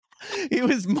He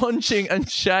was munching and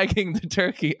shagging the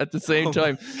turkey at the same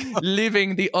time,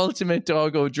 living the ultimate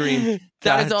doggo dream.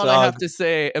 That is all I have to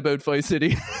say about Vice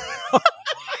City.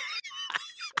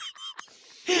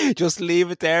 Just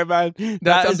leave it there, man.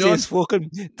 That is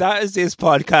this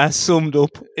podcast summed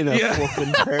up in a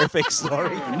fucking perfect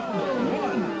story.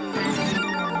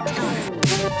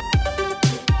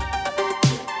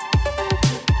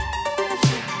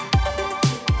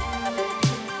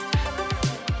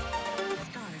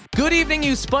 Good evening,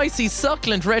 you spicy,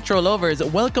 succulent retro lovers.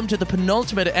 Welcome to the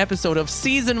penultimate episode of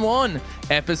Season 1,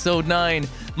 Episode 9.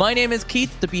 My name is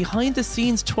Keith, the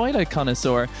behind-the-scenes Twilight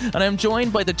connoisseur, and I'm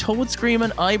joined by the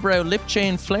toad-screaming, eyebrow,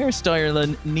 lip-chain,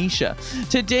 flare-styling Nisha.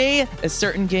 Today, a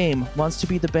certain game wants to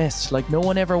be the best, like no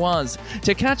one ever was.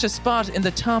 To catch a spot in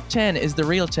the top 10 is the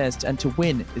real test, and to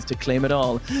win is to claim it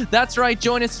all. That's right,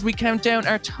 join us as we count down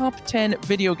our top 10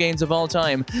 video games of all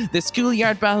time. The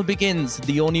schoolyard battle begins.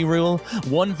 The only rule,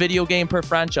 one video game per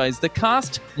franchise. The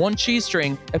cost, one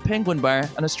cheesetring, a penguin bar,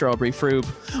 and a strawberry frube.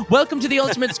 Welcome to the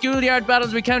ultimate schoolyard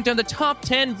battles. We count down the top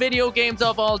 10 video games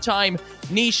of all time.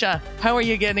 Nisha, how are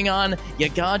you getting on? You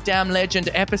goddamn legend,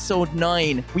 episode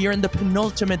 9. We are in the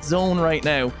penultimate zone right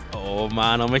now. Oh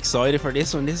man, I'm excited for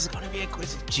this one. This is going to be a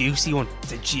juicy one.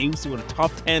 It's a juicy one, a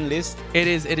top 10 list. It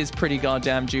is pretty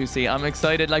goddamn juicy. I'm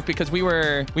excited, because we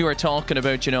were talking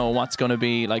about, what's going to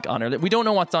be on our list. We don't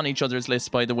know what's on each other's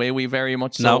list, by the way. We very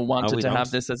much wanted to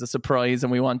have this as a surprise,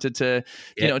 and we wanted to,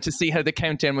 to see how the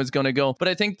countdown was going to go. But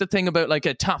I think the thing about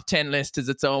a top 10 list is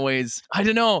it's always, I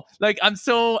don't know, I'm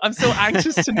so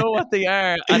anxious to know what they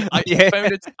are, and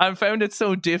I found it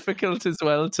so difficult as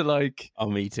well to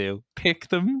me too, pick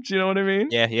them. Do you know what I mean?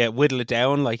 Yeah, whittle it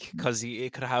down, because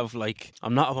it could have I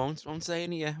won't say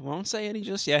any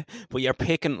just yet, but you're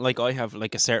picking I have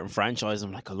a certain franchise.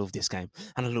 I'm I love this game,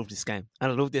 and I love this game,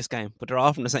 and I love this game, but they're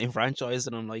all from the same franchise,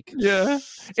 and I'm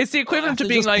it's the equivalent to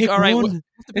being all right,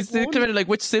 it's the equivalent of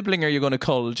which sibling are you going to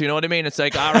cull? Do you know what I mean? It's all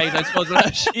right, I suppose.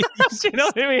 Do you know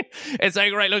what I mean? It's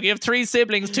right, look, you have 3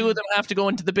 siblings, 2 of them have to go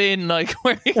into the bin. Where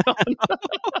are you going?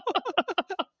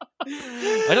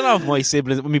 I don't know if my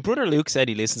siblings. My brother Luke said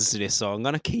he listens to this, so I'm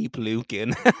gonna keep Luke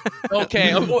in.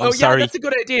 Okay. Yeah, that's a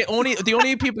good idea. The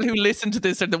only people who listen to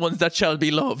this are the ones that shall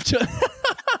be loved.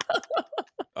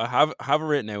 I have it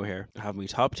written out here. I have my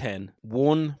top 10,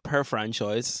 one per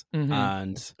franchise,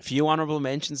 and a few honourable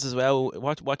mentions as well.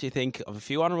 What do you think of a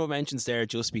few honourable mentions there?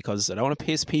 Just because I don't want to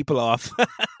piss people off.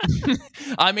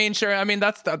 I mean, sure. I mean,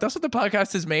 that's what the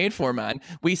podcast is made for, man.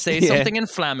 We say something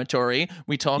inflammatory,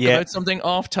 we talk about something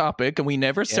off topic, and we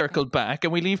never circle back,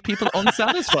 and we leave people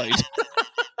unsatisfied.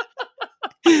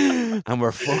 And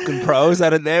we're fucking pros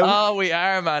at it now. Oh, we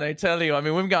are, man. I tell you. I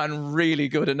mean, we've gotten really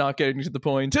good at not getting to the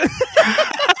point.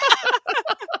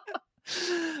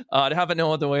 I'd have it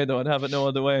no other way, though. I'd have it no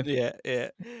other way. Yeah.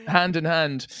 Hand in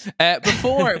hand.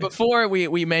 Before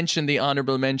we mention the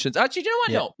honorable mentions, actually, do you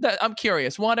know what? No, I'm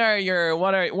curious. What are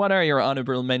your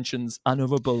honorable mentions?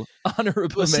 Honorable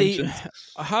mentions.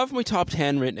 I have my top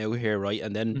 10 written out here, right?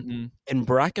 And then in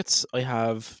brackets, I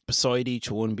have beside each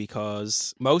one,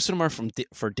 because most of them are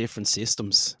for different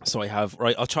systems. So I have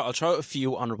I'll try out a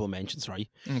few honorable mentions, right?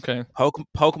 Okay.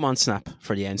 Pokemon Snap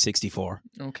for the N64.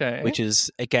 Okay. Which is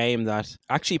a game that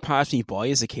actually passed me by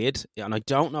as a kid, and I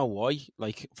don't know why.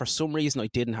 For some reason, I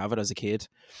didn't have it as a kid.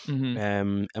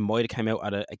 It might have came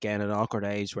out at an awkward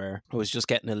age where I was just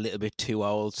getting a little bit too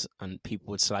old, and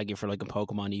people would slag you for liking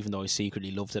Pokemon, even though I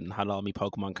secretly loved it and had all my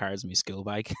Pokemon cards in my school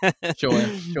bag.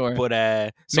 Sure.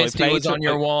 But so Misty was on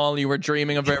your wall. You were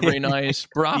dreaming of every night.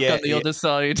 Brock on the other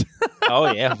side.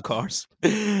 Oh yeah, of course.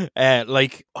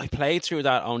 I played through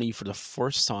that only for the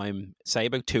first time, say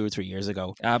about 2 or 3 years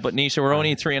ago. But Nisha, we're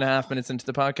only 3.5 minutes into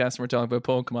the podcast and we're talking about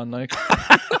Pokemon,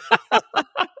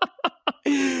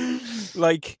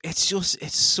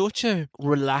 it's such a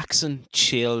relaxing,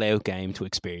 chilled out game to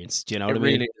experience. Do you know what I mean?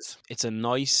 It really is. It's a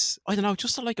nice, I don't know,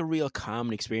 just a real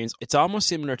calming experience. It's almost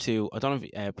similar to, I don't know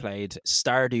if you played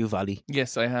Stardew Valley.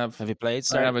 Yes, I have. Have you played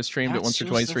Stardew? I have. I streamed it once or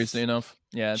twice recently enough.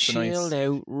 Yeah, it's chilled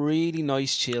out, really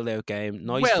nice chilled out game.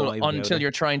 Nice vibe until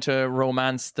you're trying to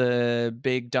romance the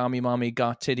big dommy mommy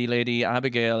got titty lady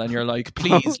Abigail, and you're like,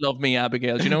 please love me,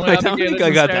 Abigail. Do you know what I don't think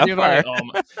I got that far.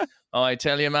 Oh, I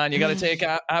tell you, man, you got to take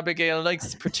Abigail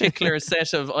likes particular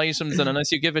set of items, and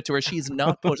unless you give it to her, she's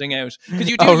not putting out. Because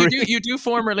you do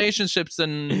form relationships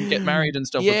and get married and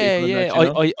stuff. Yeah, with people yeah.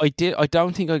 That, I did. I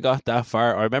don't think I got that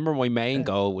far. I remember my main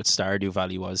goal with Stardew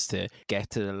Valley was to get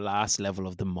to the last level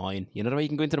of the mine. You know the way you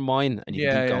can go into the mine and you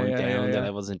keep going down the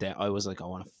levels and down. I was like, I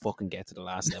want to fucking get to the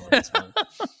last level of this mine.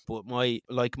 But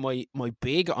my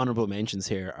big honorable mentions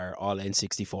here are all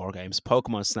N64 games: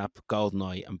 Pokemon Snap,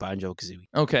 GoldenEye, and Banjo-Kazooie.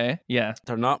 Okay. Yeah.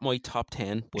 They're not my top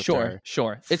 10, but Sure.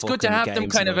 It's good to fucking have them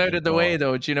games kind of that I out of the way,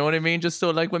 adore. though. Do you know what I mean? Just so,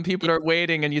 like, when people are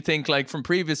waiting and you think, like, from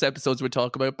previous episodes, we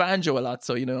talk about banjo a lot.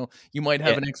 So, you know, you might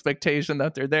have an expectation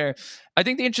that they're there. I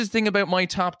think the interesting thing about my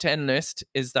top 10 list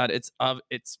is that it's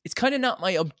kind of not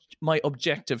my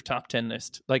objective top 10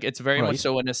 list. Like, it's very much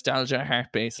so a nostalgia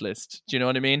heart-based list. Do you know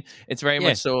what I mean? It's very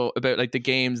much so about, like, the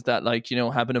games that, like, you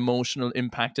know, have an emotional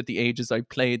impact at the ages I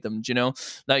played them. Do you know?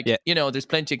 Like, you know, there's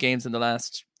plenty of games in the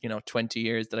last, you know, 20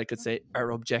 years that I could say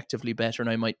are objectively better and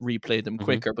I might replay them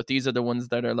quicker. But these are the ones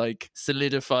that are, like,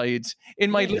 solidified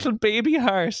in my little baby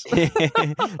heart.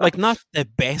 Like, not the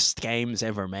best games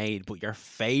ever made, but your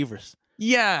favorite.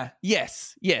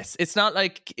 Yes. It's not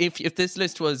like if this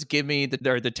list was give me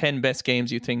the 10 best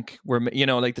games you think were, you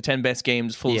know, like the 10 best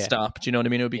games full stop. Do you know what I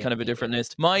mean? It would be kind of a different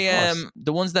list. My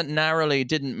the ones that narrowly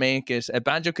didn't make it,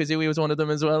 Banjo-Kazooie was one of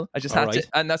them as well. I just had to,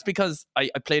 and that's because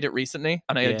I played it recently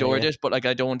and I adored it, but like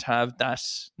I don't have that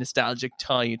nostalgic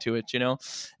tie to it, you know.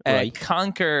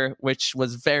 Conquer, which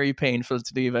was very painful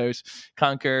to leave out.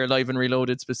 Conquer Live and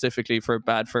Reloaded specifically for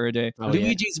Bad Fur Day.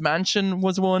 Luigi's Mansion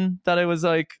was one that I was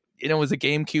like, you know, it was a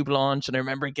GameCube launch, and I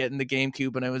remember getting the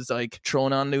GameCube, and I was like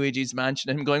throwing on Luigi's Mansion,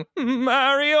 and him going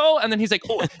Mario, and then he's like,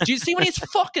 "Oh, do you see when he's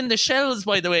fucking the shells?"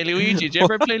 By the way, Luigi, did you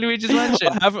ever play Luigi's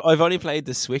Mansion? I've only played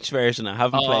the Switch version. I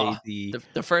haven't played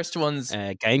the first one's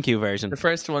GameCube version. The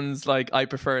first one's like I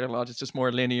prefer it a lot. It's just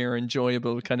more linear,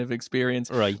 enjoyable kind of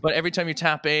experience. Right. But every time you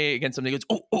tap A against something, it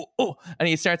goes oh, and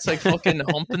he starts like fucking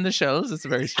humping the shells. It's a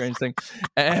very strange thing.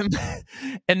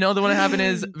 Another one I have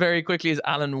is very quickly is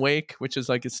Alan Wake, which is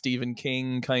like a Stephen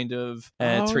King kind of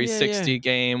 360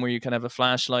 game where you kind of have a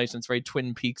flashlight and it's very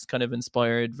Twin Peaks kind of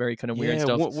inspired, very kind of weird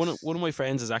stuff. One of my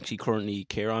friends is actually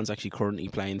Kieran's currently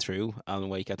playing through Alan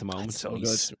Wake at the moment. So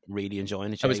he's really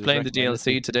enjoying it. I was playing the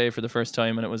DLC today for the first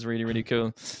time and it was really, really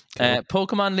cool.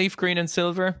 Pokemon Leaf Green and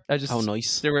Silver.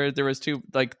 Nice. There was two,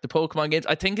 like the Pokemon games.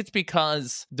 I think it's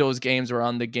because those games were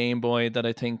on the Game Boy that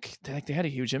I think they had a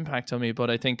huge impact on me, but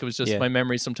I think it was just my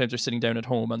memories sometimes are sitting down at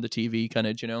home on the TV kind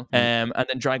of, you know. And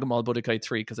then Dragon Ball Budokai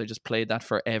 3 because I just played that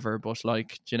forever, but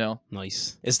like, you know.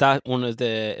 Nice. Is that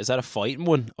a fighting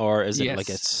one or is it like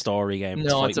a story game?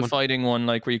 No, it's a fighting one,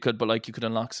 like where you could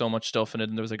unlock so much stuff in it,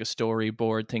 and there was like a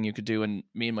storyboard thing you could do, and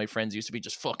me and my friends used to be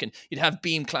just fucking, you'd have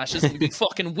beam clashes and you'd be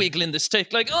fucking wiggling the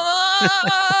stick like,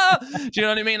 ah! Do you know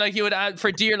what I mean? Like you would add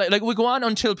for dear, like we go on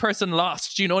until person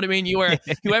lost. Do you know what I mean?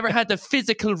 Whoever had the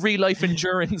physical real life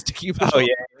endurance to keep it up.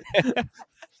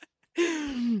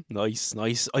 Nice.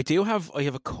 I have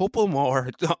a couple more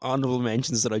honorable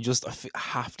mentions that I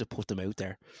have to put them out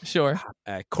there. Sure.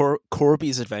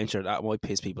 Kirby's Adventure. That might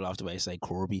piss people off the way I say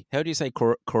Kirby. How do you say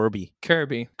Kirby?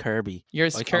 Kirby.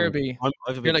 Yours is Kirby.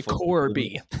 You're like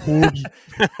Corby.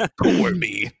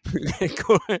 Corby.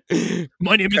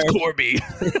 My name is Corby.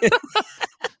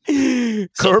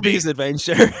 Kirby's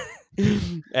Adventure.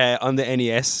 On the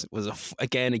NES was a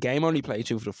game I only played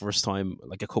through for the first time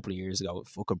like a couple of years ago.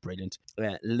 Fucking brilliant.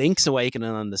 Link's Awakening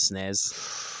on the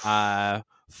SNES.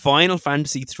 Final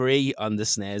Fantasy 3 on the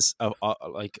SNES,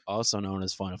 like also known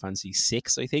as Final Fantasy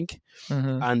 6, I think.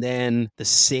 And then The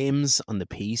Sims on the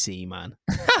PC, man.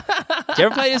 Did you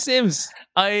ever play The Sims?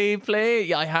 I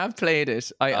have played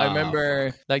it. I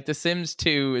remember like The Sims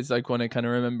 2 is like one I kind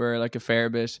of remember like a fair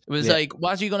bit. It was like,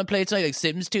 what are you going to play tonight? Like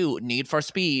Sims 2, Need for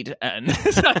Speed. And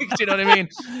it's like, do you know what I mean?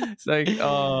 It's like,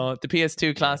 the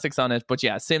PS2 classics on it. But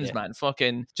yeah, Sims, man,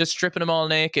 fucking just stripping them all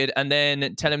naked and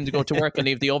then tell him to go to work and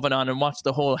leave the oven on and watch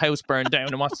the whole house burn down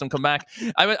and watch them come back.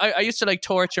 I used to like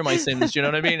torture my Sims, do you know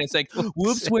what I mean? It's like,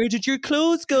 whoops, where did your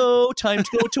clothes go? Time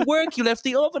to go to work. You left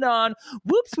the oven on.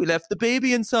 Whoops, we left the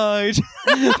baby inside.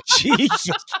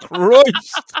 Jesus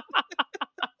Christ.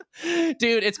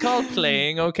 Dude, it's called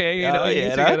playing, okay? You know,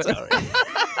 that's all right.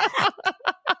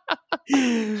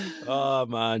 Oh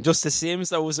man, just The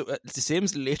Sims. The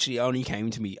Sims literally only came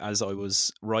to me as I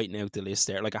was writing out the list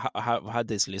there. Like I have had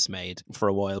this list made for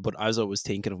a while, but as I was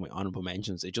thinking of my honorable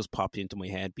mentions, it just popped into my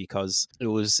head because it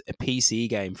was a PC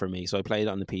game for me. So I played it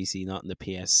on the PC, not on the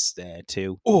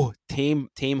PS2. Oh, Team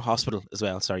Hospital as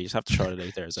well. Sorry, you just have to throw it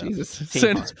out there as well.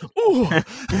 Jesus. Oh.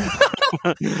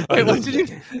 Wait, what did you?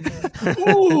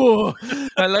 Ooh,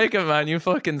 I like it, man. You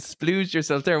fucking splooged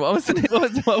yourself there. What was the name?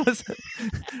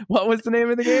 What was the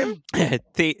name of the game?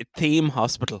 Team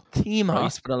Hospital. Team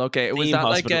Hospital. Okay, was Team that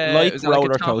Hospital. like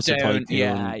Roller Coaster tycoon? Tycoon?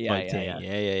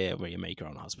 Yeah. Where you make your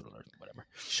own hospital or whatever.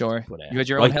 Sure. But, you had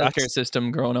your own healthcare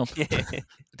system growing up.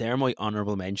 They're my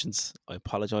honourable mentions. I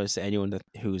apologise to anyone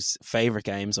whose favourite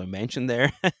games I mentioned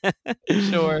there.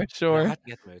 Sure. I had to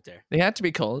get them out there. They had to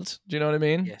be called. Do you know what I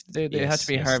mean? Yes. They had to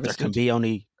be harvested. There can be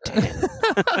only 10.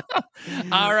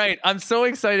 All right, I'm so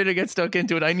excited to get stuck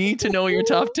into it. I need to know your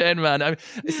top 10, man.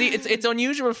 See, it's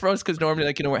unusual for us because normally,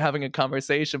 like, we're having a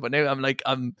conversation, but now I'm like,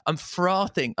 I'm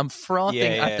frothing. I'm frothing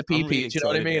at the PP. Really do you know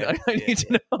what I mean? excited, I need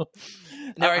to know.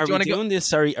 Now, All right, are we doing this?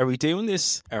 Sorry, are we doing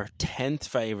this? Our 10th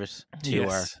favorite to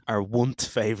our 1th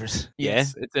favorite?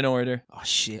 Yes, it's in order. Oh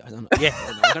shit, I don't know. Yeah,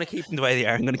 I'm gonna keep them the way they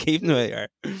are.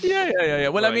 Yeah.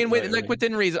 Well, Right, I mean, right.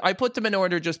 within reason, I put them in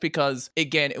order just because,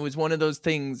 again, it was one of those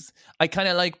things. I kind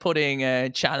of like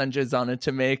putting challenges on it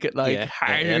to make it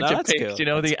harder to pick. Cool. You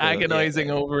know, the agonizing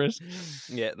over it.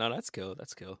 Yeah, no, that's cool.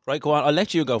 That's cool. Right, go on. I'll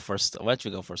let you go first.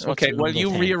 Okay, well,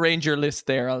 you rearrange your list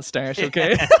there. I'll start.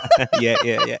 Okay. Yeah.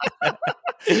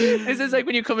 This is like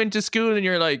when you come into school and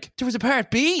you're like, there was a part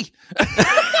B.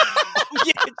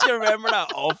 Yeah, do you remember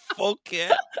that? Oh, fuck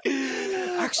yeah.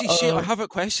 Actually, shit, I have a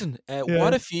question.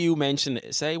 What if you mention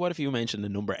the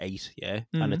number 8,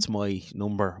 and it's my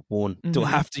number 1? Do I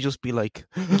have to just be like...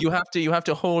 You have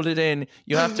to hold it in.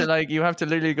 You have to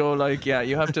literally go like,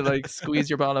 you have to like squeeze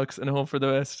your bollocks and hope for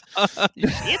the best.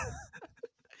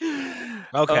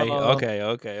 Okay.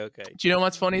 Do you know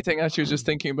what's funny thing? Actually, I was just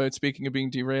thinking about, speaking of being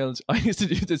derailed. I used to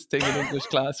do this thing in English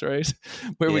class, right?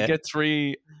 Where we get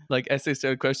 3 like essay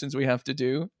style questions we have to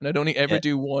do, and I'd only ever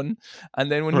do one.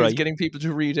 And then when he was getting people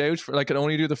to read out for like, I'd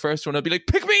only do the first one. I'd be like,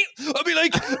 pick me. I'd be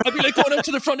like going up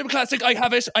to the front of the class, like, I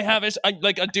have it.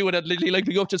 I'd do it. I'd literally like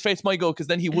go up to his face, my go, because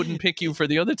then he wouldn't pick you for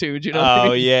the other 2. Do you know?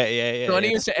 Oh yeah. So I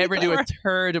used to ever do a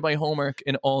third of my homework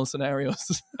in all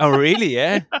scenarios. Oh really?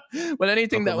 Yeah. Well,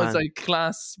 anything that was like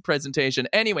class presentation.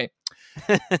 Anyway,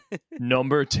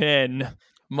 number 10.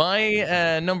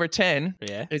 My number 10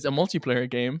 is a multiplayer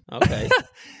game. Okay.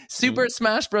 Super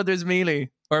Smash Brothers Melee.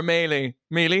 Or Melee.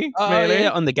 Melee?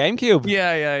 Yeah, on the GameCube.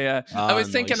 Yeah. Oh, I was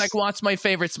thinking, nice. like, what's my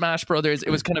favorite Smash Brothers? It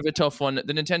was kind of a tough one.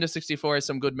 The Nintendo 64 has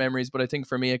some good memories, but I think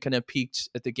for me, it kind of peaked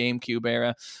at the GameCube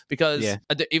era because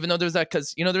even though there's that,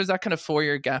 because, there's that kind of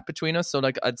 4-year gap between us. So,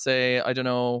 like, I'd say, I don't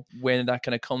know when that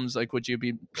kind of comes. Like, would you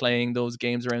be playing those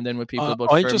games around then with people? But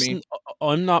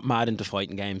I'm not mad into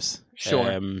fighting games.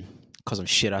 Sure. Because I'm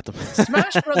shit at them.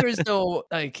 Smash Brothers, though,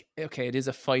 like, okay, it is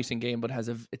a fighting game, but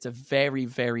it's a very,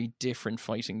 very different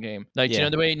fighting game. Like,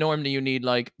 the way normally you need,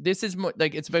 like, this is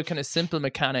like, it's about kind of simple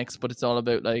mechanics, but it's all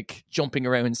about like jumping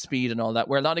around, speed and all that,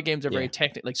 where a lot of games are very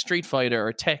technical, like Street Fighter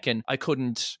or Tekken, I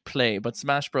couldn't play, but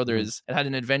Smash Brothers, it had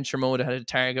an adventure mode, it had a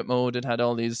target mode, it had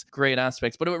all these great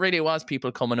aspects, but it really was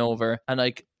people coming over and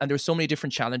there were so many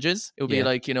different challenges. It would be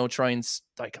like, try and,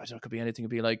 like, I don't know, it could be anything. It'd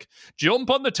be like,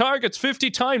 jump on the targets 50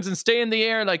 times and stay in the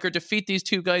air, like, or defeat these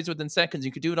 2 guys within seconds.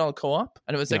 You could do it all co-op.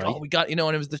 And it was like, we got, and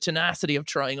it was the tenacity of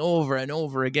trying over and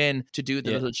over again to do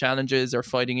the little challenges or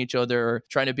fighting each other or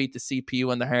trying to beat the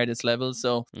CPU on the hardest level.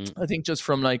 So I think just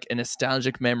from like a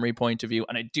nostalgic memory point of view,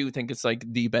 and I do think it's like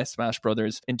the best Smash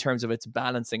Brothers in terms of its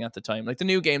balancing at the time. Like the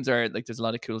new games are like, there's a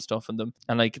lot of cool stuff in them.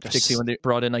 And like, particularly when they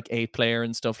brought in like 8-player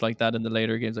and stuff like that in the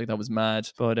later games, like that was mad.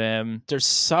 But there's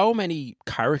so many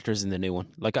characters in the new one.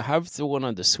 Like I have the one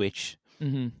on the Switch.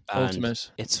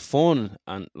 Ultimate. It's fun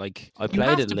and like I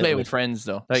played it. To play with friends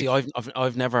though. Like, see,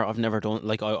 I've never done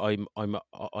like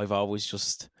I've always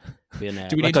just been.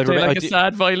 Do we need to play like a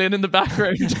sad violin in the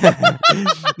background?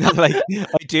 Like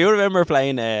I do remember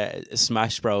playing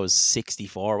Smash Bros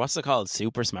 64. What's it called?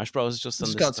 Super Smash Bros.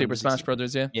 It's called Super Smash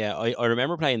Brothers. Yeah. Yeah, I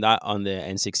remember playing that on the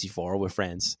N64 with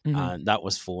friends, and that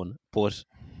was fun. But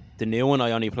the new one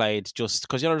I only played just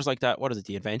because there's like that. What is it?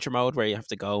 The adventure mode where you have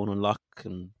to go and unlock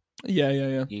and. Yeah.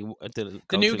 The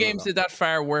new games did that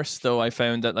far worse, though. I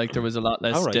found that like there was a lot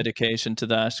less dedication to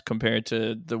that compared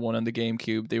to the one on the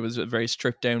GameCube. There was a very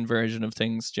stripped down version of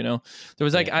things. There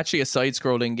was like actually a side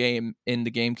scrolling game in the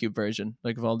GameCube version,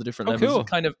 like of all the different levels. Cool.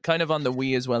 Kind of on the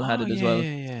Wii as well had it as well.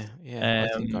 Yeah.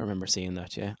 I think I remember seeing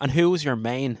that. Yeah. And who was your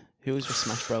main? Who was your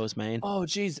Smash Bros main? Oh,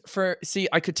 geez.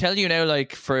 I could tell you now,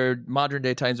 like, for modern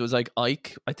day times, it was like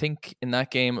Ike. I think in that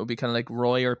game, it would be kind of like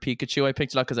Roy or Pikachu. I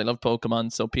picked a lot because I love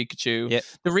Pokemon, so Pikachu. Yeah.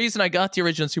 The reason I got the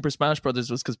original Super Smash Brothers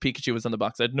was because Pikachu was on the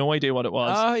box. I had no idea what it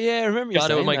was. Oh, yeah, I remember you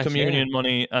got it with my that, communion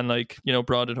money and, like,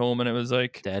 brought it home, and it was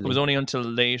like, Deadly. It was only until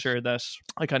later that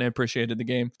I kind of appreciated the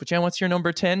game. But, yeah, what's your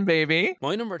number 10, baby?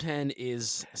 My number 10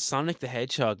 is Sonic the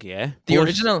Hedgehog, yeah? The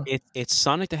original? It's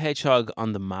Sonic the Hedgehog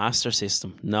on the Master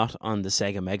System, not on the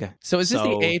Sega Mega. So is this the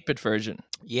 8-bit version?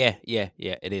 Yeah,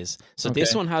 it is. So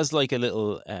this one has like a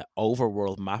little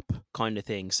overworld map kind of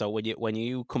thing. So when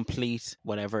you complete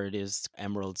whatever it is,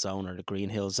 Emerald Zone or the Green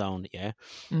Hill Zone, it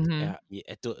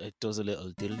does a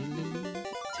little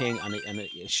thing and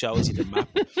it shows you the map.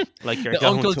 Like you're the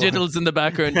Uncle Diddles in the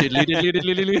background.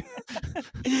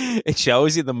 It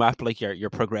shows you the map like you're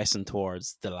progressing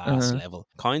towards the last level.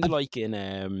 Kind of like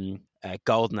in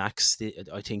Golden Axe,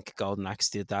 I think Golden Axe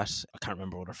did that. I can't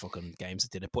remember other fucking games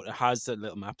that did it, but it has the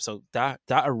little map. So that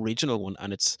original one,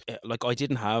 and it's like I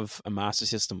didn't have a Master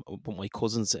System, but my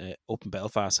cousins up in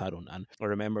Belfast had one, and I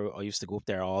remember I used to go up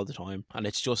there all the time. And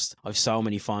it's just, I've so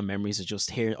many fond memories of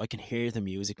just I can hear the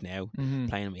music now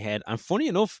playing in my head. And funny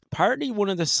enough, partly one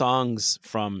of the songs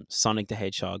from Sonic the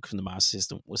Hedgehog from the Master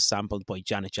System was sampled by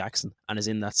Janet Jackson, and is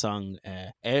in that song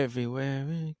Everywhere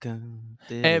We Go.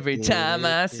 Every time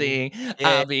I sing,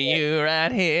 I'll be you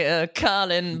right here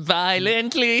calling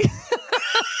violently.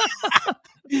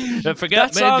 I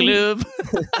forgot my glove.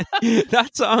 That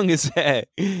song is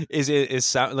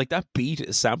like, that beat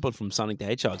is sampled from Sonic the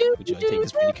Hedgehog, which I think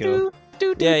is pretty cool.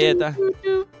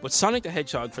 That. But Sonic the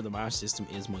Hedgehog for the Master System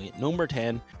is my number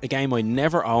 10. A game I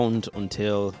never owned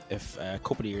until a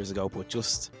couple of years ago, but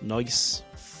just nice,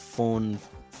 fun,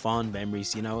 fond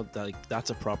memories, you know, like that's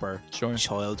a proper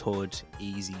childhood,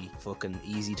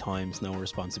 easy times, no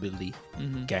responsibility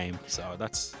game. So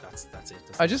that's it.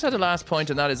 I just had a last point,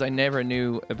 and that is I never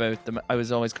knew about I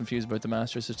was always confused about the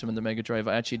Master System and the Mega Drive.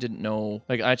 I actually didn't know,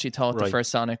 like I actually thought the first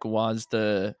Sonic was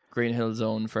the Green Hill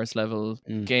Zone first level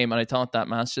game, and I thought that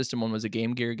Master System one was a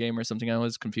Game Gear game or something. I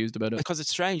was confused about it. Because it's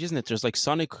strange, isn't it? There's like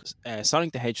Sonic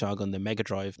the Hedgehog on the Mega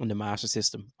Drive, on the Master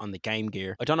System, on the Game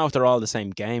Gear. I don't know if they're all the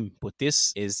same game, but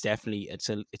this is definitely, it's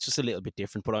just a little bit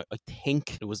different, but I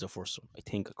think it was the first one. I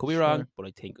think I could be wrong, but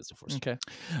I think it's the first one.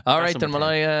 All right, then will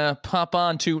I pop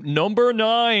on to number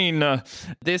 9.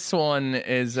 This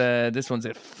one's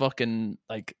a fucking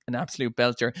like an absolute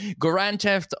belter. Grand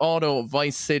Theft Auto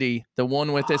Vice City, the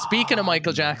one with speaking of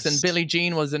Michael Jackson, Billie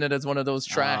Jean was in it as one of those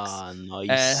tracks.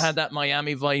 Nice. Had that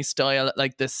Miami Vice style,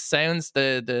 like the sounds,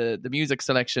 the music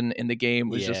selection in the game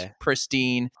was just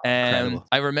pristine.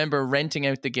 I remember renting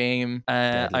out the game.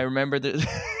 I remember the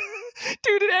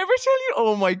dude, did I ever tell you?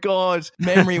 Oh my god,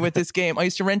 memory with this game. I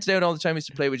used to rent it out all the time. I used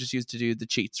to play. We just used to do the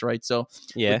cheats, right? So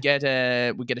we'd get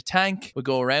a tank. We'd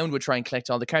go around. We'd try and collect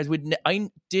all the cars.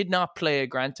 I did not play a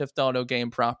Grand Theft Auto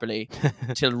game properly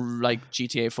till like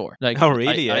GTA 4. Like, oh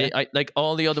really? I like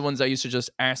all the other ones. I used to just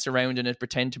arse around in it,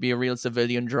 pretend to be a real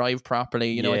civilian, drive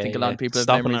properly. You know, I think a lot of people have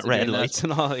stopping memories at red lights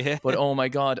and all. Yeah. But oh my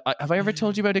god, have I ever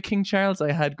told you about a King Charles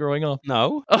I had growing up?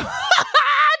 No.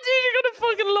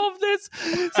 Fucking love this.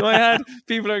 So I had,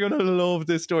 people are gonna love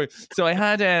this story. So I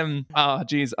had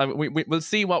we'll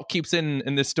see what keeps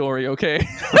in this story, okay?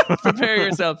 Prepare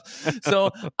yourself. So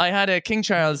I had a King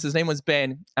Charles, his name was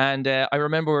Ben, and I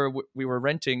remember we were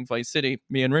renting Vice City,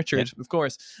 me and Richard, of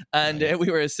course, and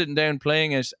we were sitting down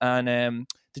playing it, and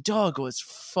the dog was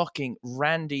fucking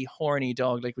randy, horny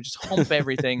dog. Like, would just hump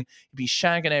everything. He'd be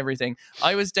shagging everything.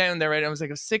 I was down there, right? I was like,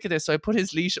 I'm sick of this. So I put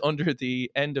his leash under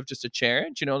the end of just a chair,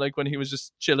 you know, like when he was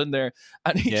just chilling there.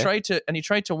 And he tried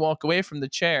to walk away from the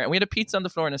chair. And we had a pizza on the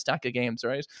floor and a stack of games,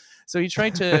 right? So he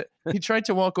tried to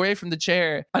walk away from the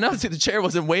chair. And obviously the chair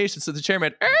wasn't weighted. So the chair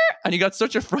went, and he got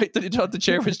such a fright that he thought the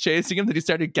chair was chasing him that he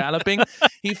started galloping.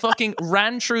 He fucking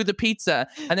ran through the pizza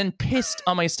and then pissed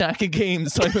on my stack of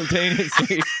games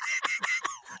simultaneously.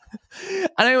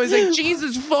 And I was like,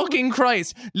 Jesus fucking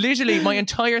Christ. Literally, my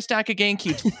entire stack of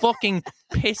GameCubes fucking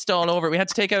pissed all over. We had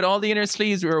to take out all the inner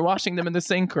sleeves. We were washing them in the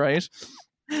sink, right?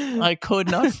 I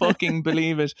could not fucking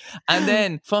believe it. And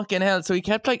then, fucking hell, so he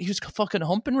was fucking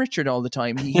humping Richard all the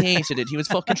time. He hated it. He was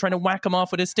fucking trying to whack him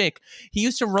off with his stick. He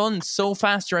used to run so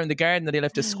fast around the garden that he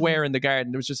left a square in the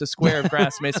garden. There was just a square of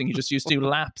grass missing. He just used to do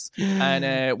laps.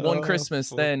 And one Christmas,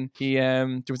 then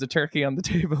there was a turkey on the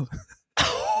table.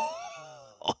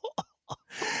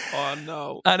 Oh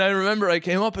no. And I remember I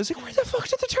came up, I was like, where the fuck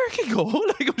did the turkey go?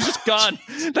 Like, it was just gone.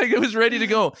 Like, it was ready to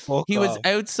go. He was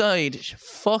outside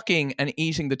fucking and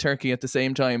eating the turkey at the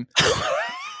same time.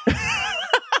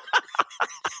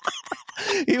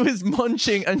 He was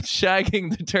munching and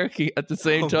shagging the turkey at the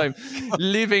same time,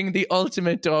 living the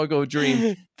ultimate doggo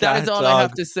dream. That is all I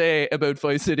have to say about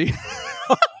Vice City.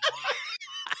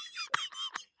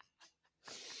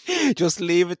 Just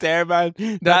leave it there, man.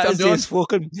 That is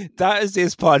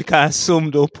this podcast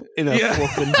summed up in a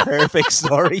fucking perfect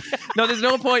story. No, there's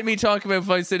no point in me talking about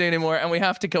Vice City anymore, and we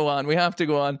have to go on.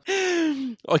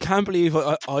 I can't believe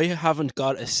I haven't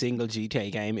got a single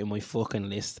GTA game in my fucking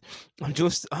list.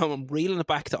 I'm reeling it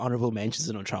back to honorable mentions,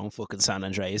 and I'm throwing fucking San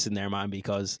Andreas in there, man,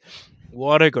 because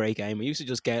what a great game. I used to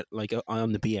just get like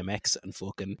on the BMX and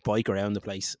fucking bike around the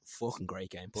place. Fucking great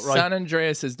game. But San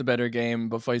Andreas is the better game,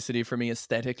 but Vice City for me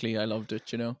aesthetically, I loved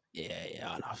it, you know?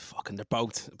 Yeah, no, fucking they're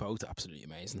both absolutely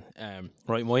amazing.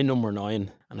 Right, my number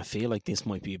 9, and I feel like this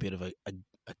might be a bit of a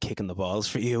kick in the balls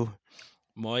for you.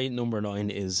 My number 9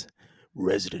 is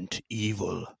Resident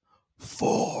Evil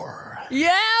 4.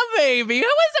 Yeah, baby. How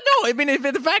is it? No, I mean, if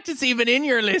the fact it's even in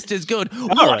your list is good.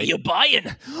 What are you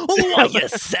buying? What are you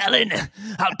selling?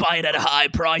 I'll buy it at a high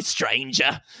price,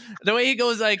 stranger. The way he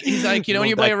goes, like, he's like, you know, when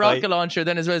you buy a rocket launcher,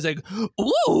 then as well, it's like,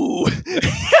 ooh.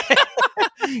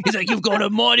 He's like, you've got a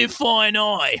mighty fine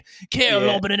eye. Care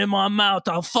lobbing it in my mouth.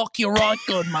 I'll fuck you right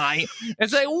good, mate.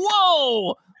 It's like,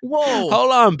 whoa.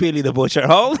 Hold on, Billy the Butcher.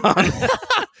 Hold on.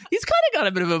 He's kind of got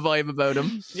a bit of a vibe about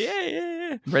him.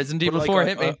 Yeah. Resident Evil 4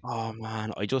 hit me. Oh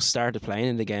man, I just started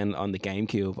playing it again on the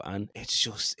GameCube, and it's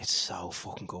so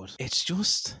fucking good. It's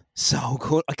just so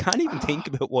good. I can't even think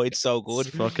about why it's so good.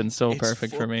 It's fucking so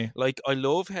perfect for me. Like, I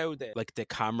love how the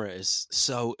camera is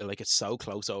so, like, it's so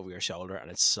close over your shoulder, and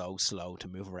it's so slow to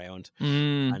move around,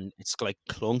 and it's like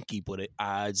clunky, but it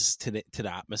adds to the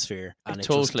atmosphere, and it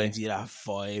just gives you that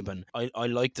vibe. And I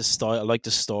like the style. I like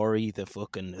the story. The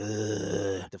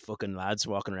fucking lads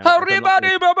walking around.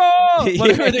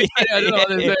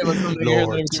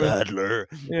 Lord Sadler.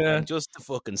 Yeah. And just the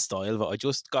fucking style of it. I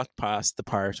just got past the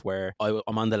part where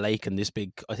I'm on the lake and this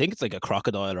big, I think it's like a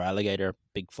crocodile or alligator,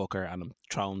 big fucker, and I'm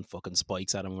throwing fucking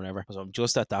spikes at him or whatever. So I'm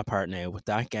just at that part now with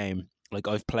that game. Like,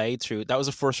 I've played through. That was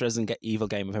the first Resident Evil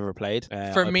game I've ever played.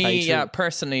 For me,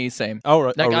 personally, same. Oh,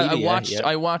 right. Like, really?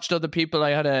 I watched other people. I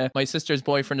had my sister's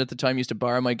boyfriend at the time used to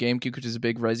borrow my GameCube, which is a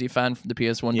big Resi fan from the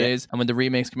PS1 days. And when the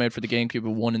remakes came out for the GameCube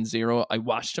of 1 and 0, I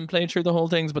watched him play through the whole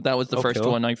things, but that was the first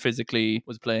one I physically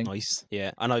was playing. Nice.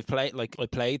 Yeah. And I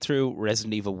played through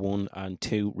Resident Evil 1 and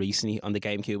 2 recently on the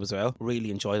GameCube as well.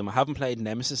 Really enjoyed them. I haven't played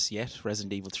Nemesis yet,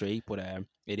 Resident Evil 3, but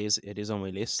it is on my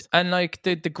list. And like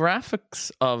the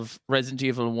graphics of Resident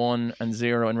Evil 1 and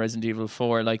 0 and Resident Evil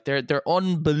 4, like they're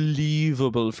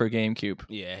unbelievable for GameCube.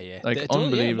 Yeah. Like,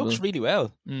 unbelievable. Yeah, it looks really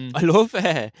well. I love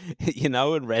you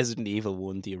know, in Resident Evil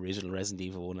 1, the original Resident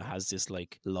Evil 1, it has this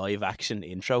like live action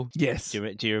intro. Yes.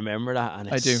 Do you remember that? And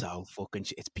it's so fucking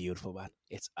it's beautiful, man.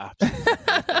 It's absolutely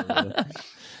beautiful.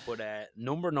 But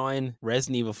number 9,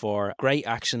 Resident Evil 4, great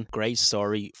action, great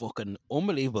story, fucking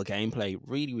unbelievable gameplay,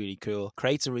 really, really cool.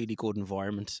 Creates a really good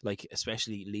environment, like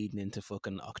especially leading into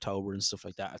fucking October and stuff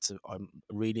like that. I'm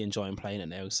really enjoying playing it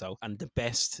now. So, and the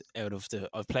best out of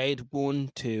I've played 1,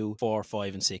 2, 4,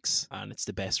 5, and 6, and it's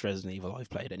the best Resident Evil I've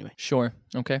played anyway. Sure.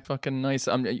 Okay. Fucking nice.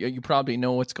 You probably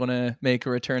know it's gonna make a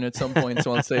return at some point,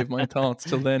 so I'll save my thoughts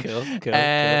till then.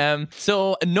 Cool.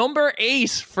 So number 8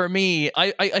 for me,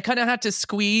 I kind of had to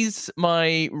squeeze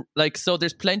my, like, so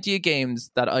there's plenty of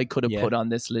games that I could have put on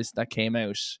this list that came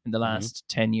out in the last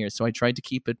 10 years. So I tried to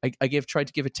keep it, tried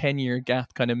to give a 10-year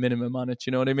gap kind of minimum on it,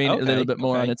 you know what I mean? A little bit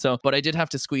more on it. So, but I did have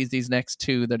to squeeze these next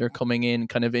 2 that are coming in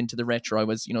kind of into the retro. I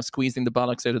was, squeezing the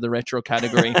bollocks out of the retro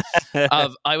category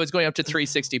I was going up to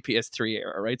 360 PS3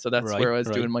 era, right? So that's where I was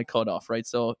doing my cutoff, right?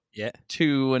 So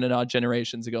 2 and an odd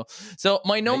generations ago. So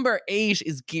my number 8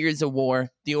 is Gears of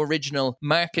War, the original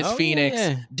Marcus Phoenix.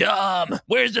 Yeah. Dom,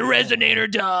 where's the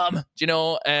resonator, Dom?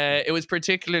 It was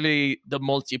particularly the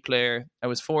multiplayer. I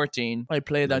was 14. I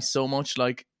played that so much,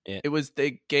 like, it was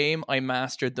the game I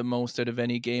mastered the most out of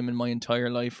any game in my entire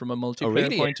life from a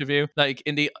multiplayer point of view. Like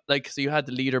so you had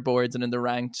the leaderboards, and in the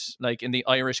ranked, like in the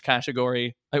Irish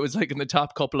category, I was like in the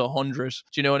top couple of 100. Do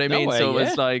you know what I mean? So it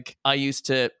was like, I used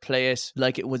to play it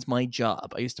like it was my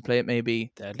job. I used to play it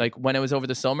maybe like when I was over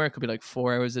the summer, it could be like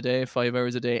 4 hours a day, 5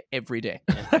 hours a day, every day.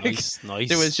 Nice.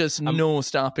 There was just no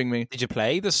stopping me. Did you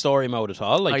play the story mode at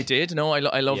all? Like, I did. No, I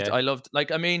loved,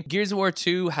 like, I mean, Gears of War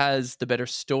 2 has the better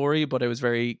story, but I was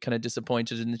very kind of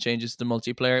disappointed in the changes to the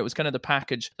multiplayer. It was kind of the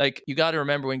package. Like, you got to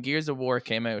remember when Gears of War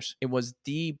came out, it was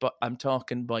but I'm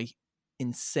talking by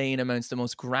insane amounts, the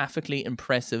most graphically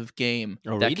impressive game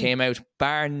that came out,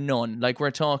 bar none. Like,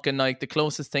 we're talking, like, the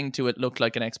closest thing to it looked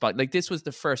like an Xbox. Like, this was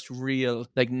the first real,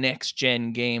 like, next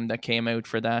gen game that came out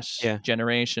for that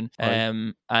generation.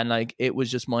 And like, it was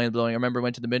just mind blowing. I remember I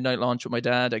went to the midnight launch with my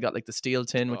dad. I got like the steel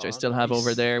tin, which I still have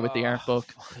over there with the art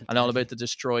book and all about the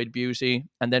destroyed beauty.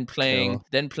 And then playing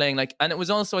like, and it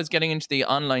was also, I was getting into the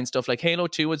online stuff. Like, Halo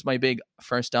 2 was my big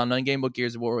first online game, but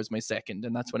Gears of War was my second,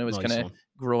 and that's when I was kind of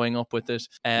growing up with it,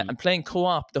 and playing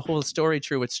co-op the whole story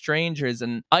through with strangers.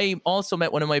 And I also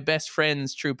met one of my best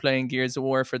friends through playing Gears of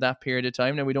War for that period of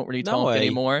time. Now we don't really talk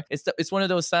anymore. It's one of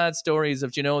those sad stories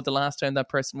of, the last time that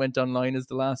person went online is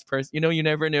the last person. You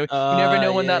never know. You never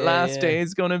know when that last day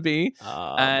is going to be.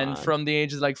 And from the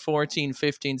ages like 14,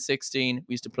 15, 16,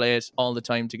 we used to play it all the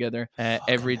time together,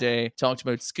 every day. Talked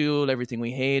about school, everything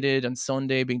we hated, on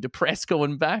Sunday being depressed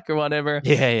going back or whatever.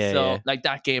 So like,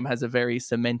 that game has a very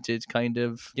cemented kind of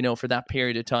of, for that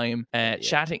period of time,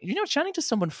 chatting to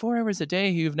someone 4 hours a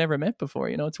day who you've never met before.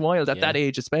 It's wild at that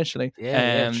age, especially.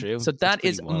 True. So that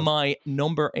is wild. my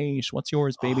number 8. What's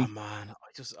yours, baby? Oh man,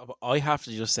 I have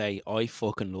to just say I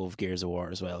fucking love Gears of War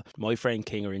as well. My friend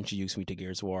Kinger introduced me to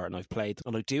Gears of War, and I've played.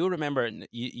 And I do remember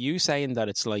you saying that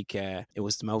it's like it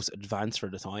was the most advanced for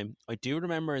the time. I do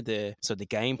remember the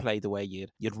gameplay, the way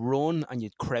you'd run and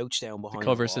you'd crouch down behind the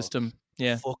cover the wall. system.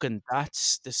 Yeah, fucking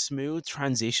that's the smooth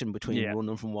transition between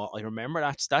running from what I remember.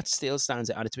 That still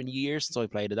stands out, and it's been years since I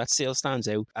played it. That still stands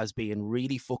out as being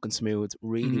really fucking smooth,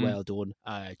 really well done.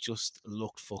 Just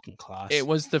looked fucking class. It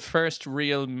was the first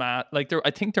real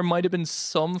I think there might have been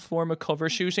some form of cover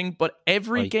shooting, but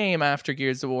every game after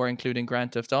Gears of War, including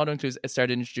Grand Theft Auto,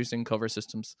 started introducing cover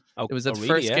systems. It was the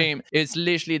first game. It's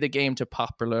literally the game to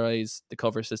popularize the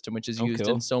cover system, which is used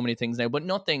in so many things now, but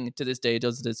nothing to this day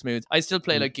does it as smooth. I still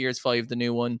play like Gears 5, the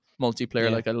new one,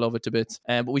 multiplayer. Like I love it to bits.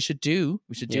 But we should do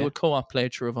a co-op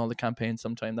playthrough of all the campaigns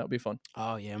sometime. That would be fun.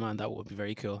 Oh yeah, man, that would be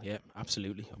very cool. Yeah,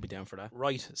 absolutely, I'll be down for that.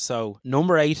 Right, so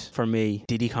number 8 for me,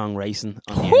 Diddy Kong Racing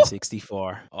on the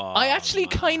N64. I actually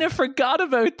kind of forgot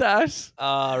about that.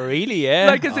 Oh really? Yeah.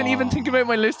 Like, as in even think about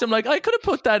my list, I'm like, I could have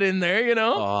put that in there.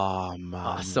 Oh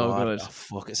man, so good.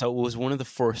 Fuck it. So it was one of the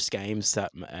first games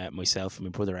that myself and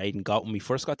my brother Aiden got when we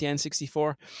first got the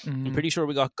N64. I'm pretty sure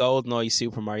we got GoldenEye,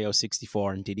 Super Mario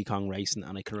 64, and Diddy Kong Racing,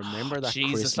 and I can remember that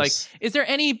Jesus, Christmas. like, is there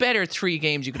any better 3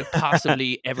 games you could have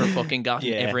possibly ever fucking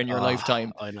gotten ever in your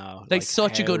lifetime? I know. Like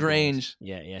such a good range.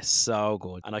 Yeah, so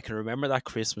good. And I can remember that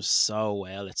Christmas so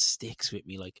well. It sticks with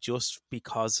me, like, just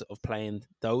because of playing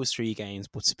those 3 games,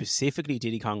 but specifically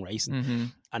Diddy Kong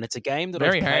Racing. And it's a game that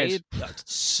I've played.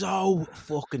 So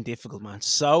fucking difficult, man.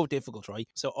 So difficult, right?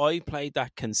 So I played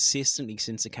that consistently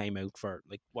since it came out for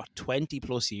 20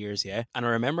 plus years, yeah. And I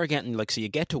remember getting so you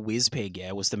get to Whizpig,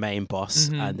 yeah, was the main boss,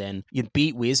 and then you'd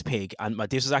beat Whizpig, and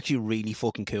this was actually really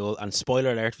fucking cool. And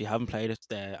spoiler alert, if you haven't played it,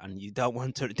 and you don't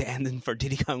want the ending for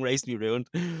Diddy Kong Racing to be ruined,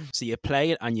 so you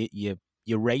play it and you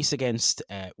race against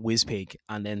Whizpig,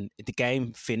 and then the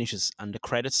game finishes and the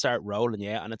credits start rolling,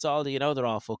 yeah, and it's all, they're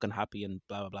all fucking happy and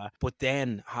blah, blah, blah. But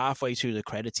then halfway through the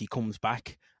credits, he comes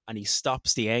back and he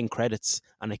stops the end credits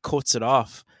and it cuts it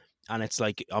off. And it's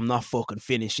like, I'm not fucking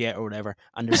finished yet or whatever.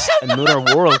 And there's another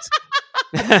world.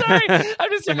 Sorry,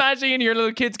 I'm just imagining your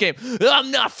little kid's game.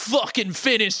 I'm not fucking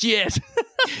finished yet.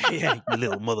 Yeah, you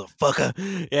little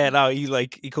motherfucker. Yeah, no,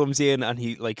 he comes in and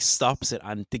he stops it,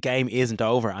 and the game isn't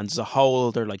over, and there's a whole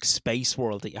other space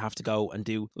world that you have to go and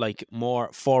do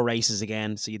more 4 races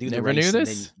again. So you do the race, and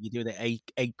then you do the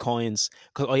eight coins.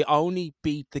 Because I only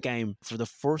beat the game for the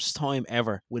first time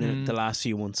ever within the last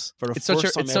few months. It's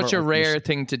such a rare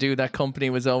thing to do. That company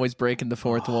was always breaking the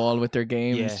fourth wall with their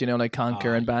games, like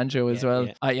Conquer and Banjo as well.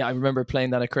 Yeah. I remember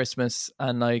playing that at Christmas,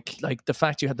 and like the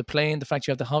fact you had the plane, the fact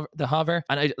you had the hover,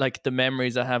 and I like the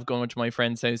memories I have going to my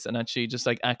friend's house, and actually just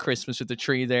at Christmas with the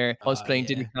tree there, us playing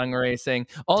Diddy Kong Racing.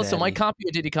 Also, my copy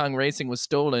of Diddy Kong Racing was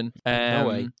stolen. No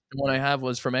way. The one I have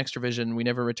was from Extravision. We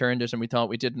never returned it, and we thought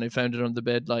we did, and I found it on the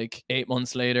bed 8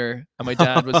 months later, and my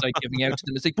dad was giving out to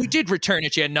them. It's like, we did return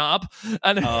it, you knob.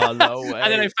 And oh, no way.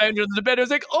 And then I found it on the bed. I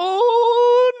was like,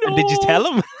 oh no. And did you tell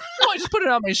him? No, I just put it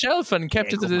on my shelf and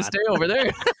kept it to this day over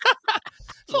there.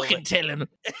 Fucking tell him.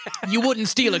 You wouldn't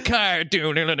steal a car.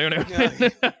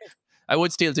 I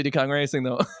would steal Diddy Kong Racing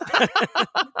though.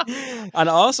 And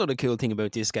also the cool thing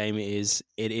about this game is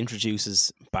it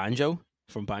introduces Banjo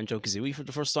from Banjo-Kazooie for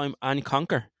the first time, and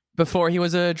Conker. Before he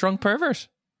was a drunk pervert.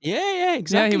 Yeah,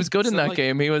 exactly. Yeah, he was good in that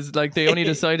game. He was they only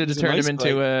decided to turn him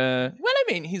into well, I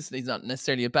mean, he's not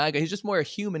necessarily a bad guy. He's just more a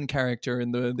human character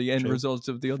in the end result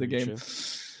of the other game. True.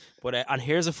 But and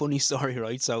here's a funny story,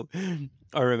 right? So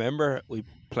I remember we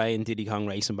playing Diddy Kong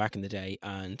Racing back in the day,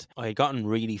 and I had gotten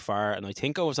really far, and I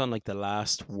think I was on the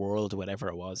last world or whatever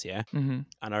it was, yeah. And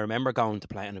I remember going to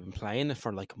play, and I've been playing it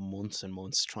for months and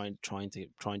months, trying to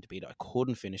beat it. I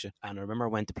couldn't finish it, and I remember I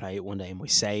went to play it one day, and my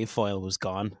save file was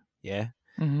gone, yeah.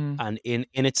 And in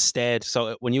its stead,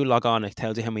 so when you log on, it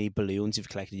tells you how many balloons you've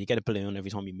collected. You get a balloon every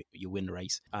time you win the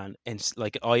race, and it's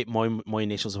my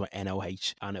initials were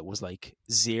NOH, and it was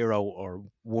 0 or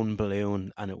 1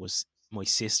 balloon, and it was my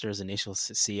sister's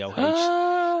initials, COH.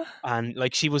 And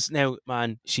she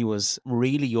was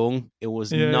really young. It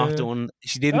was not done.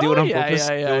 She didn't do it on purpose.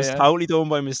 It was totally done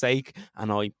by mistake.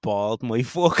 And I bawled my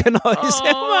fucking eyes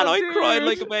out, man. I cried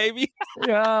like a baby.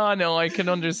 Yeah, I know. I can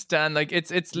understand.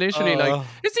 It's literally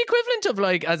it's the equivalent of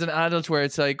as an adult where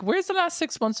it's where's the last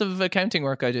 6 months of accounting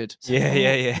work I did? So,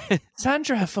 yeah.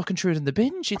 Sandra fucking threw it in the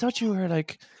bin. She thought you were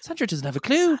Sandra doesn't have a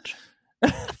clue.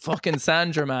 Fucking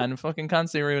Sandra, man. Fucking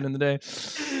constantly ruining the day.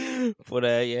 But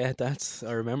yeah,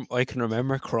 I can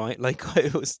remember crying, like I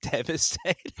was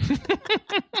devastated.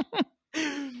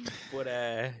 But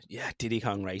yeah, Diddy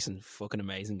Kong Racing, fucking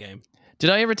amazing game. Did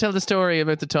I ever tell the story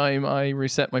about the time I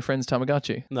reset my friend's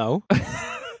Tamagotchi? No.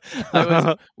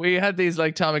 We had these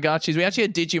like Tamagotchis. We actually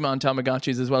had Digimon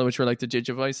Tamagotchis as well, which were like the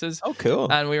Digivices. Oh,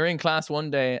 cool. And we were in class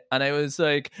one day, and I was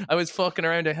fucking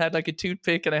around. I had like a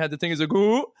toothpick, and I had the thing. I was like,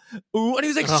 ooh, ooh, and he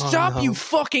was like, stop, you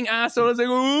fucking asshole. I was like,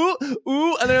 ooh,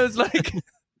 ooh, and then I was like,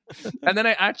 and then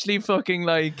I actually fucking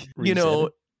like, you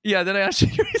know, yeah. Then I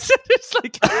actually reset it. It's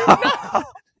like.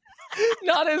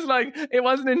 Not as like it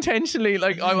wasn't intentionally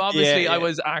like I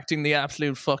was acting the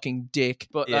absolute fucking dick,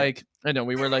 but like I know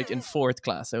we were like in 4th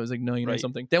class. I was like 9 or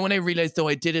something. Then when I realized though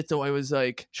I did it though, I was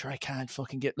like, sure, I can't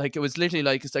fucking get like it was literally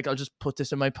like it's like I'll just put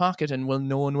this in my pocket and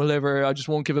no one will ever. I just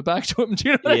won't give it back to him. Do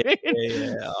you know what I mean?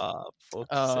 Yeah. Oh,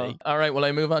 fuck's sake. All right. Well,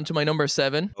 I move on to my number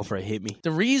 7. Go for it. Hit me.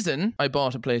 The reason I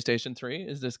bought a PlayStation 3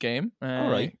 is this game.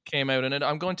 All right. Came out in it.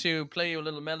 I'm going to play you a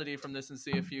little melody from this and see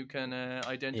if you can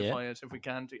identify it. If we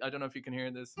can, I don't know if you can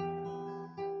hear this.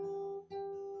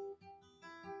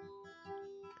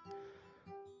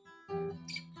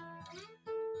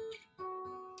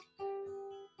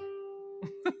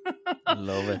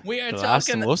 Love it. We are The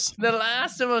talking Last of Us. The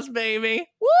Last of Us, baby.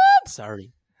 Whoop!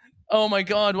 Sorry. Oh my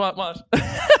God! What?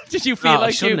 Did you feel like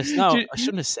I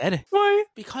shouldn't have said it. Why?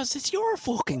 Because it's your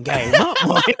fucking game, not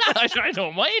mine. I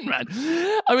don't mind, man.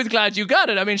 I was glad you got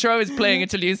it. I mean, sure, I was playing it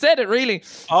till you said it, really.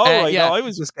 Oh, yeah. No, I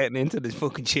was just getting into this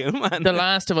fucking tune, man. The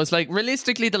Last of Us, like,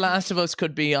 realistically, The Last of Us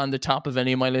could be on the top of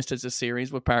any of my list as a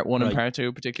series with part 1 and part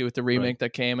 2, particularly with the remake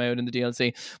that came out in the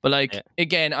DLC. But, like,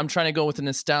 again, I'm trying to go with a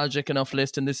nostalgic enough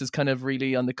list, and this is kind of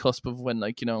really on the cusp of when,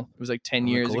 like, you know, it was like 10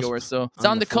 years ago or so. It's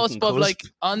on the cusp of, like,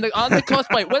 on the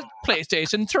cusp, like, well,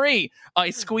 PlayStation 3.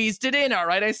 I squeezed it in, all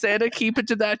right? I said I'd keep it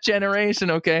to that generation,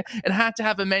 okay? It had to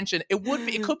have a mention. It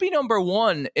could be number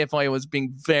 1 if I was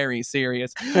being very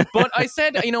serious. But I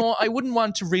said, you know, I wouldn't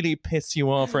want to really piss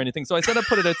you off or anything. So I said I'd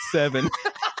put it at 7.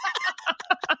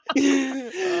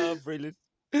 Oh, brilliant.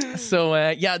 So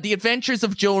yeah, The Adventures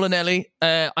of Joel and Ellie.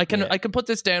 I can put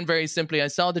this down very simply. I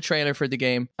saw the trailer for the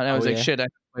game and I was shit, I have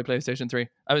my PlayStation 3.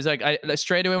 I was like,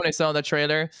 straight away when I saw that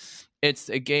trailer, it's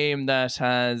a game that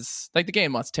has, like, the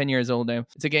game, what's 10 years old now.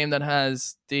 It's a game that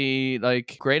has the,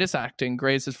 like, greatest acting,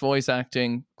 greatest voice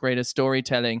acting, greatest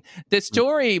storytelling. The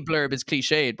story blurb is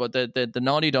cliched, but the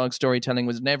Naughty Dog storytelling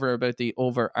was never about the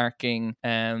overarching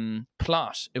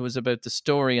plot. It was about the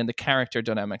story and the character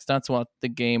dynamics. That's what the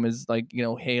game is, like, you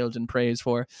know, hailed and praised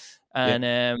for.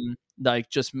 And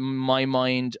like, just my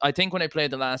mind, I think when I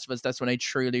played The Last of Us, that's when I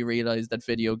truly realized that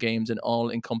video games and all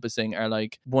encompassing are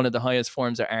like one of the highest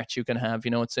forms of art you can have.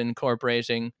 You know, it's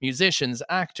incorporating musicians,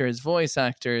 actors, voice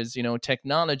actors, you know,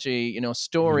 technology, you know,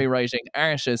 story writing,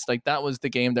 artists. Like, that was the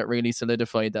game that really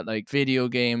solidified that, like, video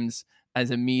games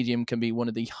as a medium can be one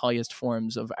of the highest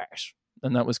forms of art.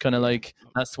 And that was kind of like,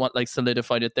 that's what, like,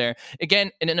 solidified it there.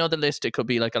 Again, in another list, it could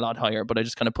be like a lot higher, but I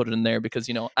just kind of put it in there because,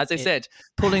 you know, as I said,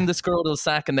 pulling the scrotal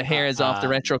sack and the hairs off the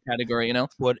retro category, you know?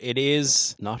 But it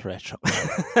is not retro.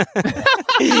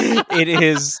 It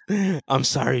is, I'm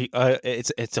sorry,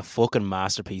 it's a fucking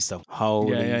masterpiece though.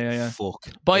 Holy fuck.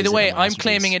 By the way, I'm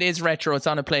claiming it is retro. It's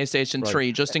on a PlayStation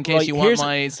 3, just in case you want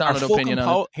my solid opinion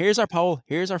on it. Here's our poll.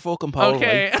 Here's our fucking poll.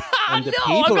 Okay. Right? And the no,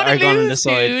 people are going to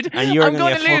decide, dude. and you're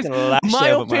going to get fucking lashed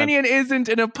My out, opinion isn't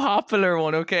in a popular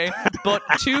one, okay? But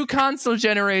 2 console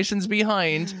generations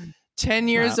behind, 10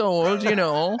 years old, you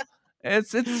know.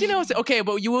 It's you know, it's, okay,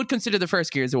 but you would consider the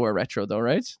first Gears of War retro though,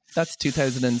 right? That's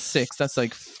 2006. That's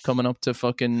like coming up to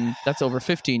fucking, that's over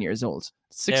 15 years old.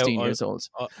 16 years old.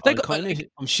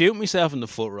 I'm shooting myself in the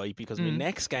foot, right? Because my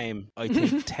next game, I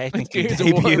think, technically Gears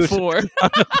of War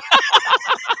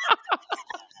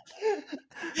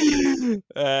debuted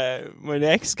 4. My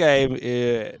next game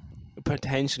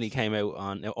potentially came out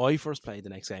on. Now, I first played the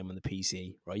next game on the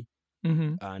PC, right?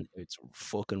 And it's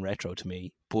fucking retro to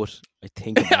me, but I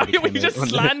think you just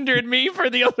slandered me for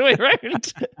the other way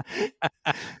around.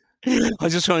 I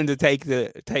was just trying to take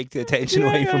the attention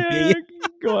away from me.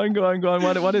 Go on.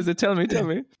 What is it? Tell me.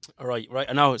 All right.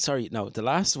 No, sorry. No, The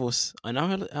Last of Us. I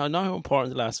know how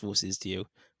important The Last of Us is to you.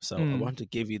 So I want to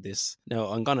give you this. Now,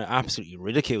 I'm going to absolutely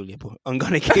ridicule you, but I'm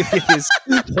going to give you this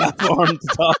platform to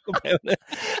talk about it.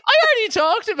 I already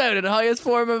talked about it. Highest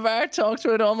form of art. Talked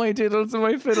about all my diddles and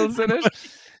my fiddles in it.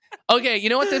 Okay, you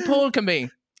know what the poll can be?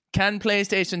 Can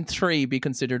PlayStation 3 be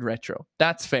considered retro?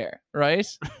 That's fair, right?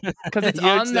 Because it's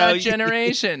on that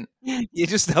generation. You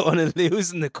just don't want to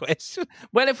lose in the question.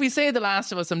 Well, if we say The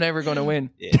Last of Us, I'm never going to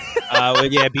win. Well,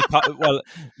 yeah, because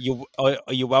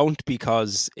you won't,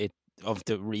 because of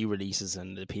the re-releases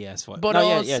and the PS5. But no,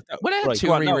 also, yeah. well, I had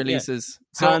two re-releases.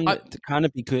 Can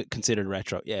it be considered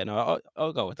retro? Yeah, no,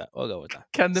 I'll go with that.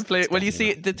 Can the play? Well, you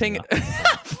see, the thing.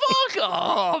 Fuck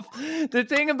off. The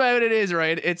thing about it is,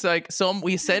 right? It's like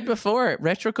we said before,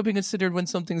 retro could be considered when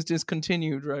something's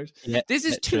discontinued, right? Yeah, this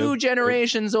is two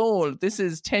generations old. This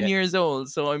is 10 years old.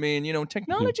 So I mean,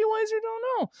 technology-wise, you don't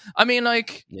know. I mean,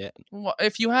 like,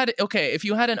 if you had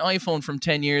an iPhone from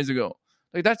 10 years ago,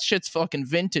 like that shit's fucking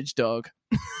vintage, dog.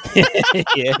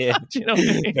 yeah. Do you know what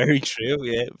I mean? Very true.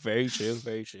 Yeah, very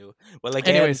true. Well,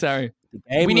 again, anyway, sorry.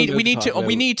 We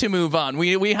need to move on.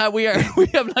 We're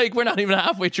not even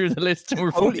halfway through the list, and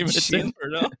we're 40 minutes in.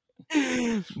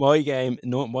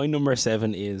 My number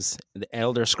 7 is The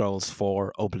Elder Scrolls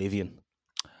 4 Oblivion.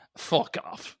 Fuck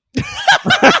off.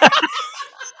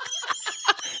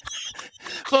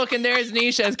 Fucking there's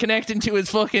Nisha's connecting to his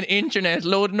fucking internet,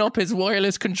 loading up his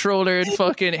wireless controller and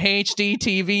fucking HD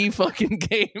TV fucking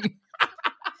game.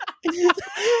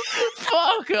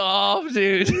 Fuck off,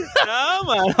 dude. No,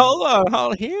 man, hold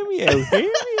on, hear me out,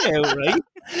 right?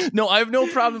 No, I have no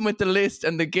problem with the list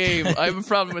and the game. I have a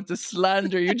problem with the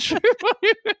slander you threw.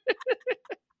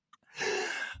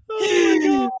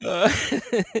 Oh my God.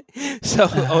 So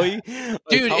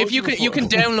dude, if you can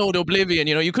download Oblivion,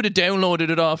 you could have downloaded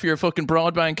it off your fucking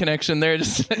broadband connection there,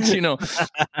 just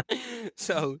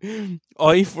So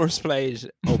I first played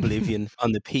Oblivion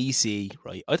on the PC,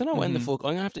 right? I don't know when the fuck.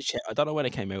 I'm gonna have to check. I don't know when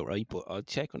it came out, right? But I'll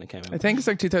check when it came out. I think it's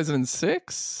like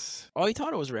 2006. I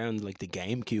thought it was around like the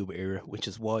GameCube era, which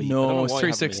is why. No, it's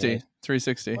 360.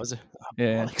 360. Was it?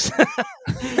 Yeah.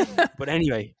 But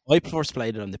anyway, I first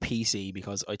played it on the PC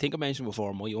because I think I mentioned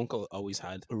before, my uncle always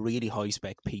had a really high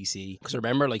spec PC. Because I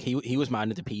remember, like, he was mad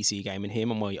at the PC game, and him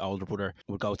and my older brother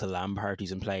would go to LAN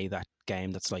parties and play that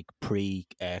game that's like pre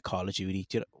Call of Duty.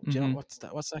 Do you know what's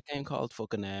that game called?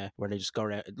 Fucking where they just go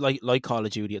around like Call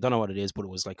of Duty. I don't know what it is, but it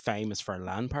was like famous for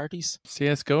LAN parties.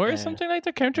 CS:GO or something like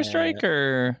that. Counter-Strike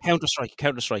or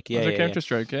Counter-Strike. Yeah,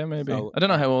 Counter-Strike. Yeah, maybe. So, I don't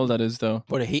know how old that is though.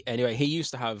 But he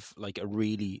used to have like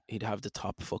he'd have the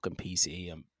top fucking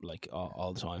PC like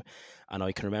all the time. And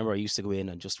I can remember I used to go in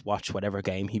and just watch whatever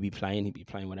game he'd be playing. He'd be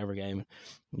playing whatever game.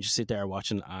 And just sit there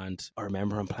watching. And I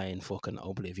remember him playing fucking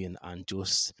Oblivion and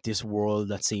just this world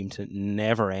that seemed to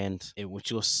never end. It was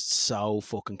just so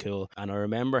fucking cool. And I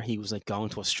remember he was like going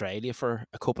to Australia for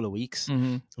a couple of weeks.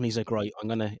 And he's like, right, I'm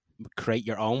going to create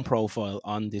your own profile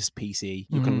on this PC.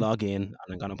 You can log in and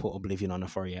I'm gonna put Oblivion on it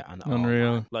for you. And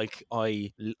unreal.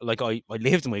 I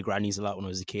lived in my granny's a lot when I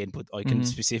was a kid, but I can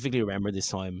specifically remember this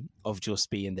time of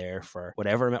just being there for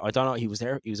whatever. I don't know, he was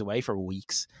away for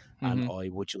weeks, and I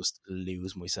would just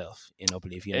lose myself in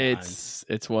Oblivion.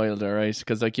 It's wild, all right,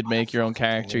 because like you'd make your own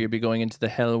character, you'd be going into the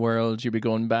hell world, you'd be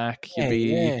going back, you'd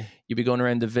be going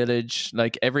around the village,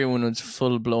 like everyone was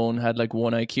full blown, had like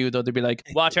 1 IQ though. They'd be like,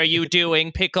 what are you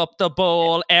doing? Pick up the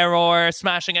bowl, error,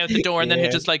 smashing out the door, and then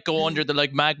he'd just like go under the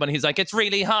like magma, and he's like, it's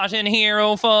really hot in here,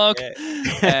 oh fuck.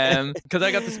 Because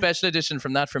I got the special edition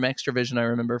from Extravision, I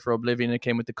remember, for Oblivion. It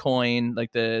came with the coin,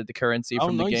 like the currency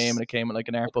from the game, and it came with like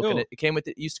an art book, and it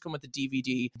used to come with the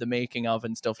DVD, the making of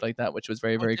and stuff like that, which was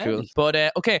very, very cool. But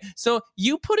okay, so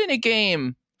you put in a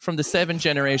game from the 7th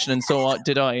generation, and so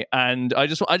did I. And I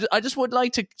just would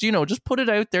like to, just put it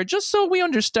out there, just so we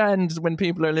understand when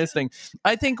people are listening.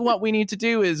 I think what we need to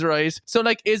do is, right, so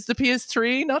like, is the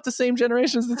PS3 not the same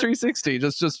generation as the 360?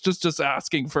 Just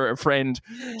asking for a friend.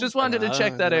 Just wanted to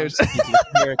check that out.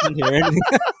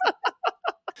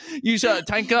 You should,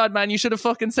 thank God, man, you should have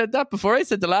fucking said that before I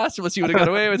said The Last of Us. You would have got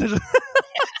away with it.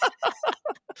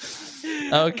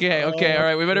 Okay, all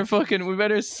right. We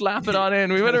better slap it on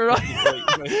in. We better.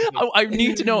 I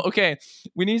need to know. Okay,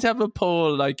 we need to have a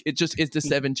poll. Like, it just is the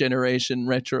 7th generation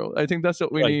retro. I think that's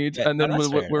what we need, and then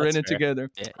we're in it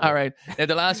together. Yeah. All right. Now,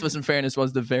 The Last of Us, in fairness,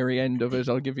 was the very end of it.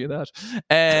 I'll give you that.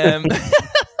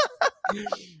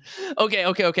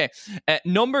 Okay.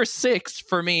 Number 6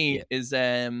 for me is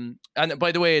and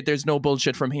by the way, there's no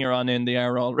bullshit from here on in. They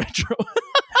are all retro.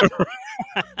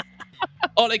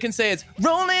 All I can say is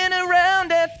rolling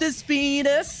around at the speed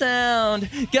of sound.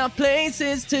 Got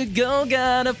places to go,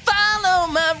 gotta follow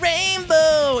my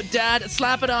rainbow. Dad,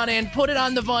 slap it on in, put it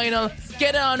on the vinyl,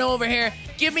 get it on over here.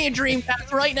 Give me a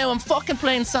Dreamcast right now. I'm fucking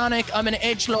playing Sonic. I'm an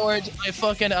edgelord.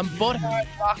 I'm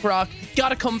butthard rock.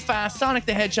 Gotta come fast. Sonic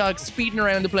the Hedgehog speeding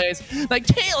around the place. Like,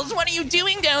 Tails, what are you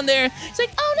doing down there? It's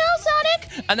like, oh no,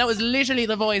 Sonic. And that was literally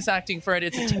the voice acting for it.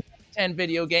 It's a 10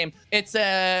 video game. It's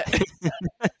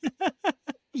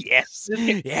Yes.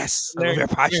 Yes. I love your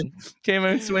passion. Came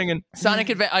out swinging. Sonic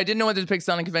Adventure. I didn't know whether to pick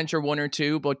Sonic Adventure 1 or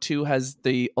 2, but 2 has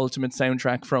the ultimate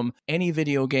soundtrack from any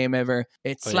video game ever.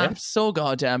 It slaps so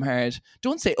goddamn hard.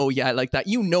 Don't say, oh yeah, like that.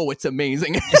 You know it's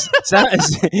amazing. Is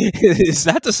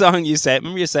that the song you sent?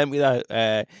 Remember you sent me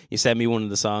that? You sent me one of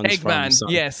the songs Eggman. from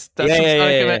Yes. That's from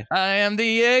Sonic Adventure. I am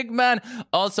the Eggman.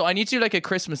 Also, I need to do like a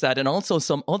Christmas ad and also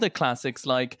some other classics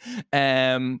like,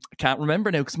 I can't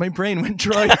remember now because my brain went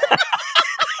dry.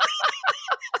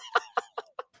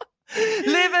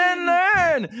 Live and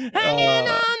learn, hanging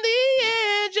on the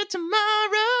edge of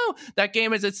tomorrow. That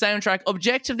game is its soundtrack.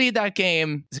 Objectively, that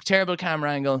game is a terrible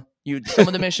camera angle. Some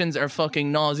of the missions are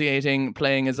fucking nauseating.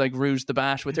 Playing as like Rouge the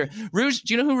Bat with her. Rouge,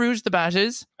 do you know who Rouge the Bat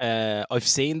is? I've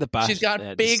seen the Bat. She's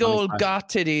got big old got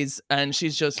titties, and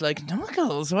she's just like,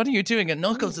 Knuckles, what are you doing? And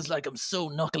Knuckles is like, I'm so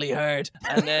knuckly hard.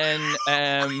 And then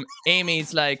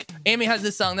Amy's like, Amy has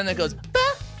this song, then it goes,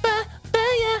 ba ba ba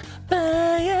ya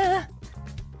ba ya.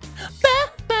 Ba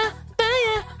ba ba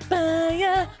ya ba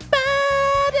ya ba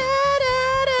da da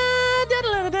da da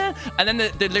da da. And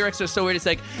then the lyrics are so weird. It's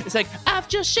like I've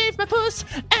just shaved my puss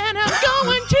and I'm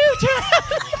going to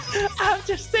I've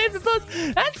just shaved my puss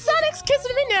and Sonic's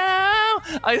kissing me now.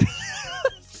 I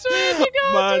swear to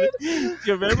God, man, do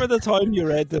you remember the time you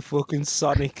read the fucking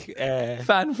Sonic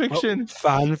fan fiction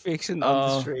on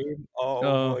the stream?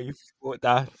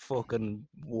 That fucking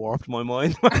warped my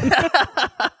mind.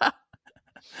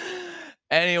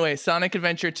 Anyway, Sonic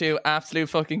Adventure 2, absolute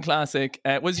fucking classic.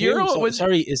 Is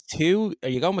 2? Are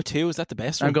you going with 2? Is that the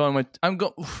best one?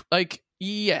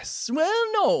 Yes. Well,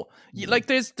 no. Like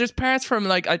there's parts from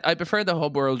like I prefer the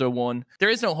Hub World of 1. There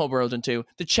is no Hub World in 2.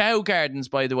 The Chow Gardens,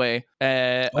 by the way.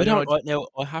 I don't know.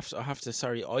 I have to.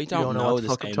 Sorry, I don't know what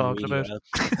this game talking really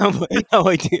about. No,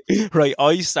 I do. Right,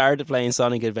 I started playing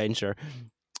Sonic Adventure.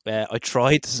 I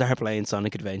tried to start playing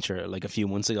Sonic Adventure like a few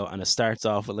months ago, and it starts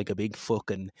off with like a big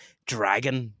fucking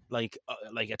dragon, like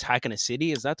attacking a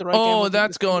city. Is that the right game? Oh,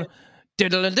 that's going.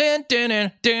 Open your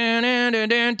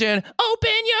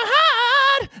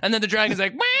heart, and then the dragon's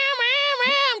like,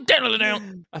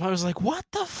 and I was like, "What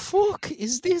the fuck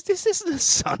is this? This isn't a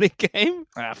Sonic game."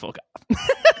 Fuck off.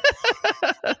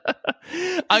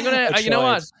 I'm gonna. You know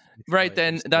what? Right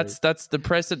then, that's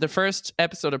the first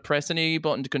episode of Press Any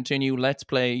Button to Continue Let's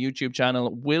Play YouTube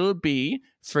channel will be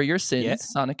for your sins,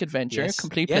 Sonic Adventure,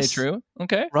 complete playthrough.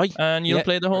 Okay, right, and you'll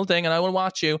play the whole thing, and I will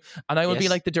watch you, and I will be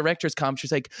like the director's commentary.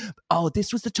 She's like, "Oh,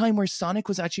 this was the time where Sonic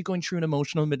was actually going through an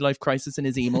emotional midlife crisis in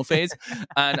his emo phase,"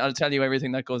 and I'll tell you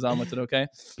everything that goes on with it. Okay,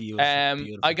 beautiful.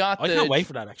 I can't wait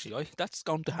for that. Actually, that's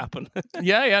going to happen.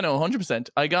 No, 100%.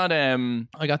 I got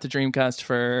the Dreamcast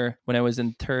for when I was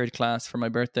in 3rd class for my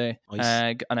birthday.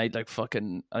 Nice. And I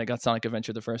got Sonic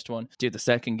Adventure, the first one. Dude, the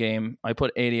second game, I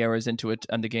put 80 hours into it,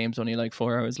 and the game's only like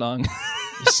 4 hours long.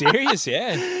 Serious?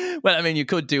 Yeah. Well, I mean, you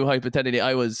could do hypothetically.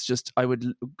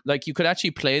 You could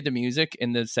actually play the music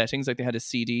in the settings. Like they had a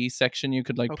CD section. You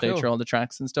could play through all the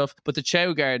tracks and stuff. But the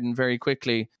Chow Garden, very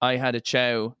quickly, I had a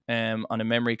Chow on a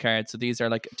memory card. So these are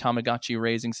like Tamagotchi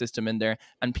raising system in there.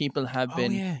 And people have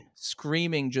been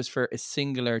screaming just for a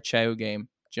singular Chow game.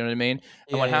 Do you know what I mean?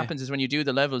 And what happens is when you do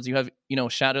the levels, you have,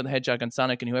 Shadow the Hedgehog and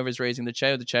Sonic, and whoever's raising the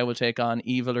Chow will take on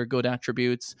evil or good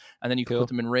attributes. And then you could put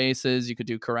them in races. You could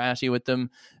do karate with them.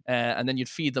 And then you'd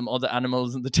feed them other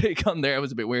animals and the take on there. It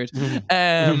was a bit weird.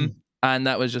 And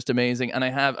that was just amazing. And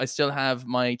I still have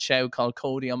my Chow called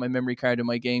Cody on my memory card in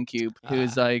my GameCube,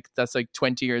 who's that's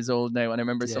 20 years old now. And I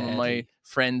remember some of my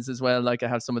friends as well. Like I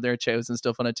have some of their Chows and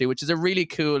stuff on it too, which is a really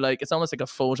cool, it's almost like a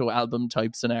photo album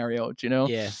type scenario. Do you know?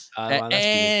 Yeah.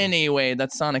 Anyway,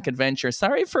 that's Sonic Adventure.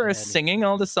 Sorry for singing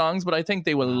all the songs, but I think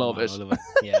they will love it. I love it.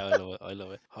 Yeah, I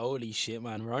love it. Holy shit,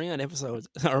 man. We're only on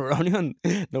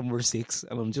number 6,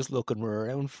 and I'm just looking, we're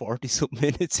around 40 something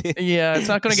minutes in. Yeah, it's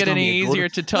not going to get any easier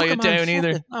to tie it down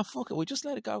either. Fuck it. We just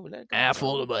let it go. Fuck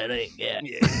it. Yeah.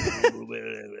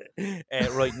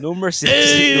 Right, number 6.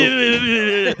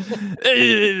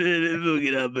 Look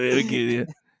it up, man.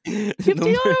 $50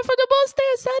 for the bus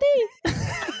there,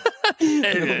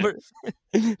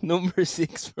 Sadie. Number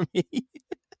 6 for me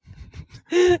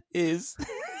is.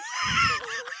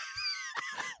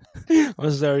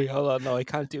 I'm sorry, hold on. No, I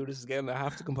can't do this again. I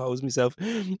have to compose myself.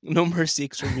 Number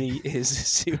 6 for me is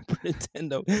Super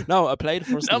Nintendo. No, I played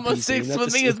first. Number 6 for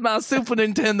me is my Super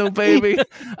Nintendo, baby.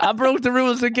 I broke the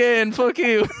rules again. Fuck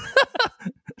you.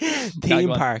 Theme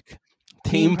Park.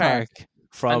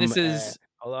 From and this is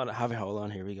hold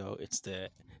on. Here we go. It's the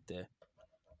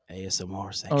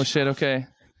ASMR section. Oh shit! Okay.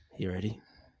 You ready?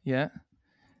 Yeah.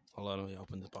 Hold on. Let me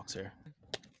open this box here.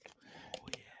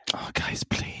 Oh, guys,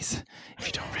 please, if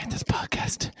you don't rate this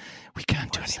podcast, we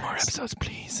can't do do any more episodes,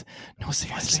 please. No,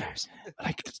 seriously.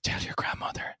 Like, tell your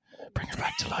grandmother. Bring her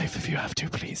back to life if you have to.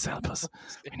 Please help us.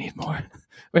 We need more.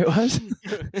 Wait, what?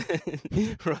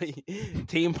 Right.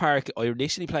 Theme Park, I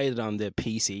initially played it on the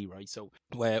PC, right? So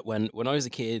when I was a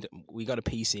kid, we got a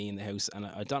PC in the house, and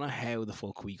I don't know how the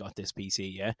fuck we got this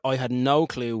PC, yeah? I had no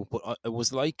clue, but it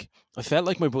was like, I felt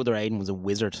like my brother Aiden was a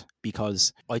wizard,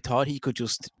 because I thought he could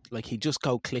just, like, he'd just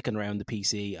go clicking around the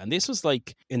PC. And this was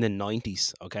like in the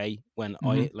 90s, okay? When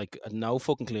I, like, had no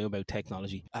fucking clue about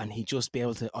technology. And he'd just be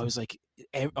able to, I was like,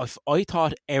 I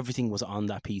thought everything was on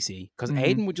that PC, because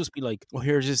Aiden would just be like, "Oh,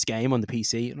 here's this game on the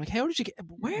PC." I'm like, "How did you get?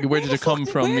 Where did it come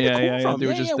from? Where Yeah. They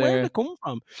were just there. Where did it come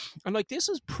from?" And like, this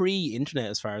was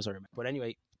pre-internet, as far as I remember. But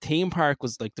anyway, Theme Park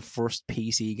was like the first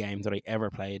PC game that I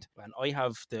ever played, and I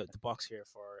have the box here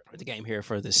for the game here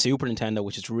for the Super Nintendo,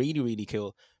 which is really, really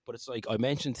cool. But it's like, I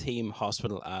mentioned Theme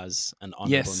Hospital as an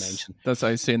honorable mention. That's what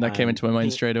I was saying. That came into my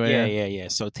mind straight away. Yeah.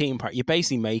 So Theme Park, you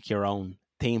basically make your own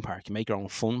theme park. You make your own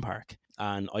fun park.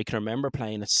 And I can remember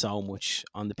playing it so much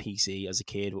on the PC as a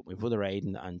kid with my brother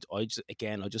Aiden, and I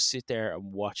just sit there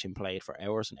and watch him play it for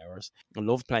hours and hours. I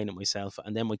loved playing it myself.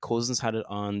 And then my cousins had it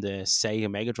on the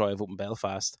Sega Mega Drive up in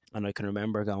Belfast, and I can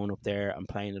remember going up there and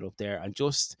playing it up there. And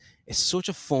just, it's such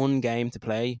a fun game to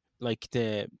play. Like,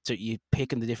 you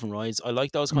picking the different rides. I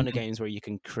like those kind of games where you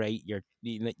can create you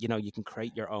can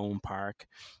create your own park.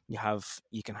 You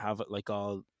can have it like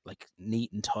all like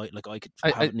neat and tight. Like, I could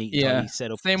have it neat and tidy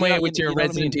set up. Same way with your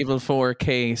Resident Evil 4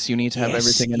 case, you need to have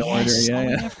everything in order.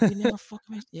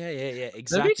 Yeah,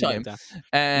 exactly like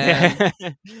that.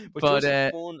 But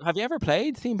fun. Have you ever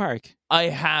played Theme Park? I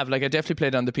have. Like, I definitely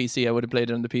played it on the PC. I would have played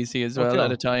it on the PC as well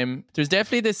at a time. There's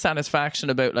definitely this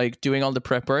satisfaction about like doing all the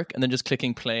prep work and then just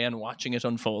clicking play and watching it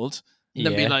unfold. And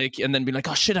then be like,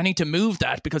 oh shit, I need to move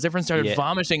that because everyone started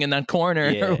vomiting in that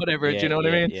corner or whatever. Do you know what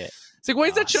I mean? Yeah. It's like, why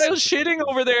is that child shitting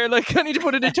over there? Like, I need to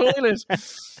put it in the toilet.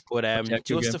 But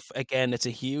again, it's a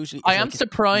huge. I am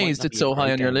surprised it's so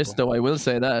high on your list, though. I will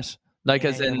say that. Like,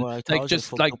 as in, like,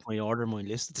 just like my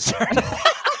list at the start.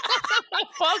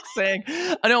 Fuck's sake!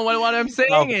 I know what I'm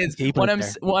saying is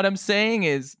what I'm saying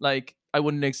is like, I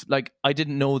wouldn't I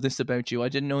didn't know this about you. I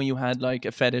didn't know you had like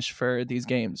a fetish for these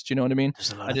games. Do you know what I mean?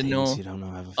 I didn't know. You don't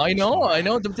know. I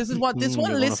know. This is what this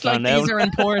one lists like. These are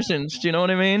important. Do you know what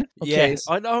I mean? Okay. Yes,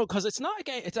 I know, because it's not a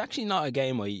game. It's actually not a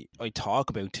game I talk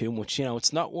about too much. You know,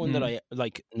 it's not one that I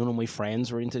like. None of my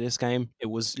friends were into this game. It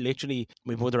was literally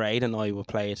my brother Aiden and I would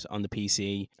play it on the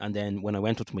PC, and then when I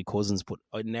went up to my cousins, but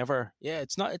I never. Yeah,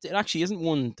 it's not. It actually isn't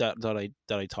one that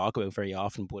I talk about very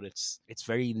often, but it's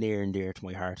very near and dear to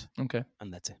my heart. Okay.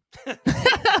 And that's it.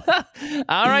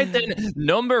 All right, then.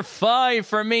 Number 5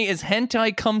 for me is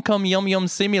Hentai Cum Yum Yum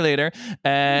Simulator.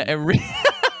 No,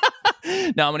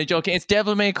 I'm only joking. It's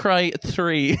Devil May Cry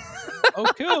 3. Oh,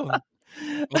 cool.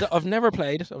 I've never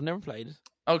played it.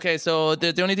 Okay, so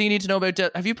the only thing you need to know about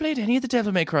have you played any of the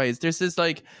Devil May Cries? There's this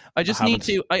like,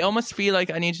 I almost feel like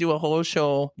I need to do a whole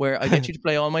show where I get you to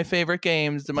play all my favorite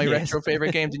games, my retro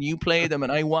favorite games, and you play them,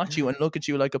 and I watch you and look at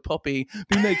you like a puppy,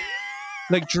 being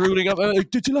like drooling up.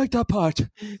 Did you like that part?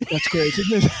 That's great,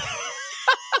 isn't it?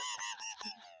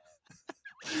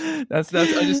 That's I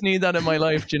just need that in my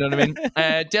life. Do you know what I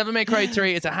mean? Devil May Cry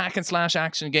 3 is a hack and slash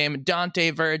action game.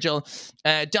 Dante Virgil.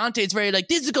 Dante's very like,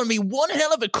 this is going to be one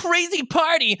hell of a crazy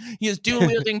party. He has dual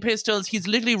wielding pistols. He's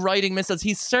literally riding missiles.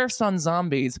 He surfs on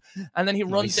zombies, and then he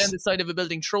runs down the side of a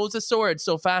building, throws a sword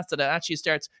so fast that it actually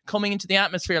starts coming into the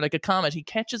atmosphere like a comet. He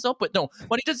catches up with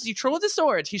what he does is he throws the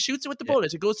sword, he shoots it with the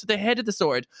bullet, it goes to the head of the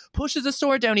sword, pushes the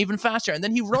sword down even faster, and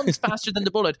then he runs faster than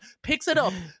the bullet, picks it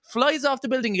up, flies off the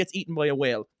building, and gets eaten by a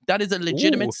whale. That is a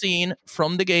legitimate scene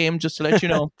from the game, just to let you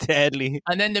know. Deadly.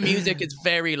 And then the music is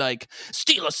very like,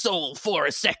 steal a soul for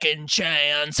a second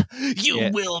chance. You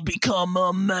will become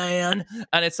a man.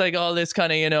 And it's like all this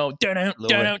kind of,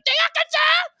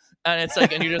 and it's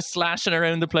like, and you're just slashing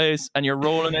around the place and you're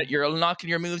rolling it, you're unlocking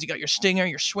your moves, you got your stinger,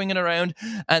 you're swinging around.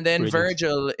 And then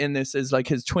Virgil in this is like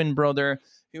his twin brother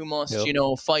who must,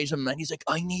 fight him. And he's like,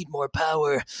 I need more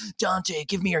power. Dante,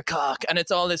 give me your cock. And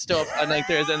it's all this stuff. And like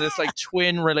there's this like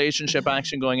twin relationship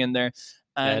action going in there.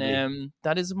 And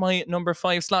that is my number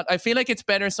 5 slot. I feel like it's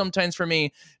better sometimes for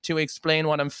me to explain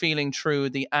what I'm feeling through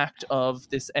the act of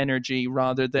this energy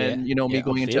rather than, me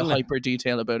going into hyper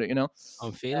detail about it,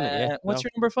 I'm feeling it, What's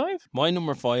your number 5? My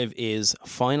number 5 is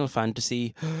Final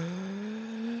Fantasy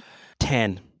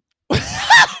 10.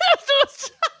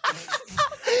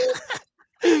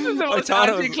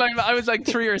 I was like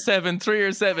 3 or 7,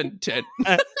 10.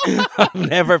 I've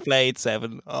never played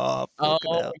 7. Oh,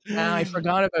 hell. I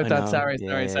forgot about that. Sorry.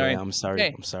 I'm sorry.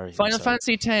 Okay. I'm sorry. Final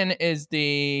Fantasy 10 is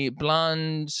the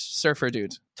blonde surfer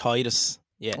dude. Titus.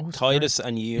 Yeah, Oh, Titus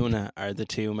and Yuna are the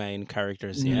two main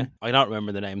characters. Yeah, I don't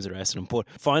remember the names of the rest of them, but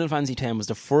Final Fantasy X was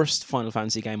the first Final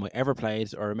Fantasy game I ever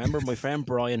played. I remember my friend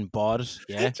Brian bought it.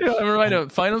 Yeah, Do you know, I'm right now.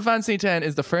 Final Fantasy X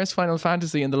is the first Final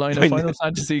Fantasy in the line of Final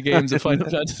Fantasy games of Final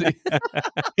Fantasy.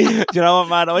 Do you know what,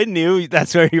 man? I knew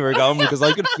that's where you were going because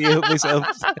I could feel it myself.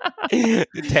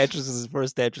 Tetris is the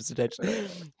first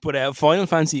Tetris. But Final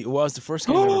Fantasy was the first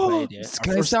game I ever played. Yeah.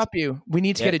 Can I stop you? We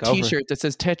need to get a T-shirt that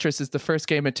says Tetris is the first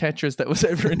game of Tetris that was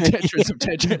ever in Tetris of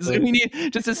Tetris. We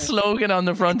need just a slogan on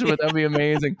the front of it. That'd be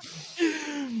amazing.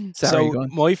 Sorry, so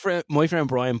my friend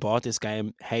Brian bought this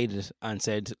game, hated it, and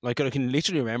said, like, I can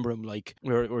literally remember him, like,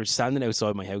 we were standing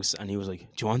outside my house, and he was like,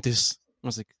 "Do you want this?" I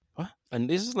was like, "What?" And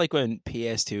this is like when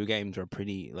PS2 games were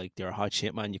pretty, like, they were hot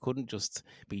shit, man. You couldn't just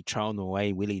be throwing them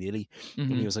away willy-nilly.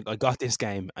 And he was like, "I got this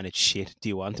game and it's shit. Do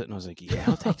you want it?" And I was like, "Yeah,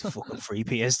 I'll take the fucking free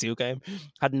PS2 game."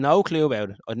 Had no clue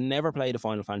about it. I'd never played a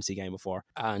Final Fantasy game before.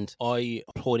 And I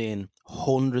put in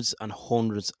hundreds and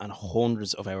hundreds and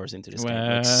hundreds of hours into this game.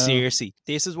 Like, seriously,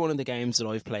 this is one of the games that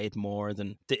I've played more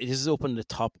than... This is up in the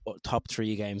top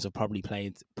 3 games I've probably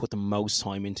put the most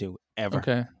time into ever.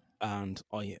 Okay. And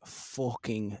I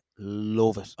fucking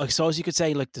love it. I suppose you could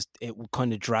say, like, this, it would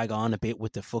kind of drag on a bit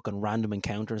with the fucking random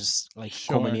encounters, like,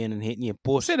 coming in and hitting you.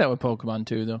 But say that with Pokemon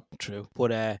too, though. True.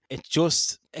 But it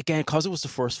just, again, because it was the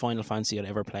first Final Fantasy I'd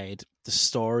ever played, the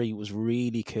story was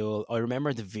really cool. I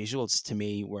remember the visuals to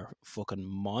me were fucking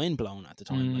mind blown at the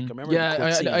time. Like, I remember.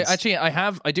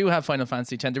 Yeah, I do have Final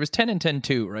Fantasy X. There was 10 and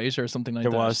 10-2, right, or something like that.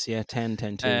 There was, yeah,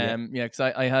 10-2. Yeah, because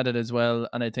I had it as well,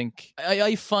 and I think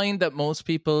I find that most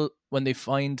people, when they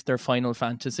find their Final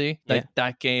Fantasy, like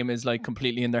that game is like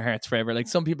completely in their hearts forever. Like,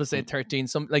 some people say 13.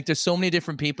 Some, like, there's so many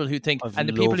different people who think, and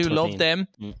the people who 13. Love them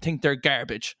think they're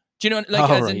garbage. Do you know,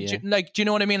 like, do you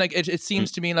know what I mean? Like, it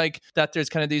seems to me like that there's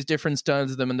kind of these different styles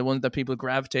of them, and the ones that people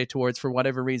gravitate towards for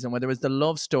whatever reason, whether it was the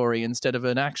love story instead of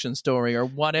an action story or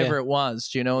whatever it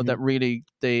was, you know, that really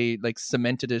they like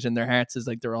cemented it in their hearts as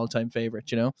like their all-time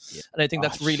favorite, you know? Yeah. And I think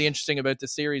that's really interesting about the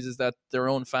series is that their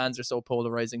own fans are so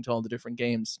polarizing to all the different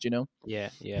games, do you know? Yeah.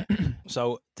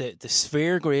 So the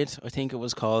sphere grid, I think it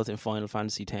was called in Final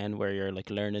Fantasy X, where you're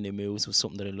like learning new moves, was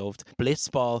something that I loved.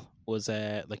 Blitzball was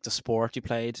like the sport you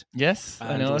played. Yes, and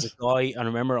I know. There was a guy, and I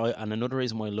remember, and another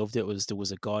reason why I loved it was there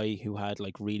was a guy who had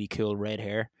like really cool red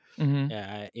hair.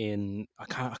 In I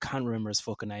can't remember his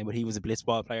fucking name, but he was a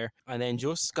blitzball player. And then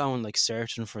just going like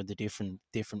searching for the different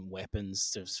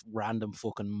weapons. There's random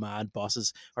fucking mad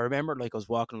bosses. I remember like I was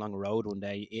walking along a road one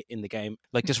day in the game,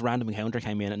 like this random encounter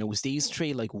came in, and it was these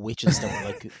 3 like witches that were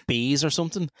like bees or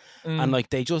something, and like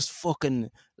they just fucking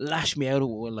lashed me out.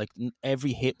 Like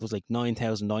every hit was like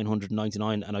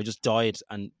 9,999, and I just died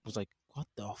and was like, what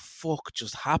the fuck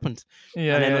just happened?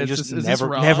 Yeah, and then I just never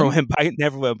went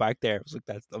back there. I was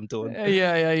like, I'm done.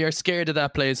 Yeah, you're scared of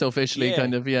that place officially,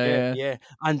 kind of. Yeah.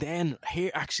 And then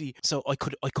here, actually, so I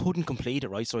couldn't complete it,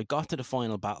 right? So I got to the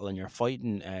final battle, and you're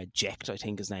fighting Jekt, I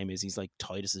think his name is. He's like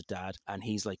Titus's dad, and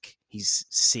he's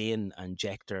Sin and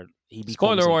Jekt are.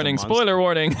 Spoiler warning!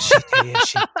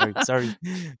 Shit, sorry.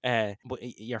 But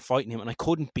you're fighting him, and I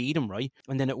couldn't beat him, right?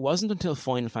 And then it wasn't until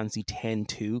Final Fantasy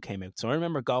X-2 came out. So I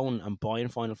remember going and buying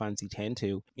Final Fantasy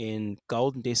X-2 in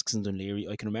Golden Discs and Dunleary.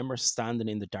 I can remember standing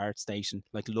in the dart station,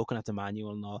 like looking at the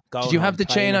manual and all. Did you have the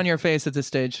chain on your face at this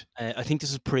stage? I think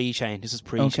this is pre-chain.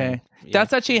 Okay. Yeah.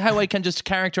 That's actually how I can just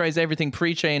characterize everything: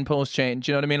 pre-chain, post-chain.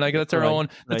 Do you know what I mean? Like that's our own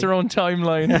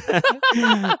timeline.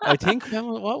 I think when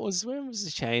was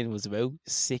the chain? It was about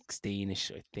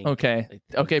 16ish, I think.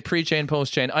 Okay, pre-chain,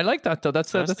 post-chain. I like that though.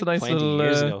 That's a nice 20 little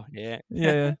years ago.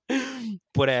 Yeah.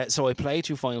 But so I played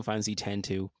through Final Fantasy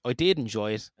X-2. I did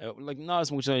enjoy it. Like, not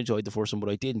as much as I enjoyed the first one, but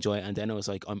I did enjoy it. And then I was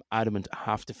like, I'm adamant I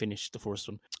have to finish the first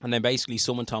one. And then basically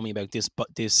someone told me about this, but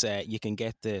you can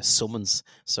get the summons,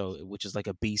 so which is like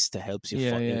a beast that helps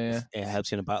you fight. It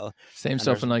helps you in a battle. Same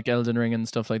stuff in like Elden Ring and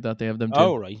stuff like that. They have them too.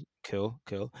 Oh right, cool.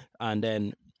 And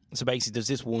then so basically there's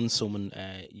this one summon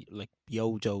like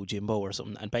Yojo Jimbo or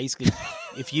something, and basically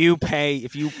if you pay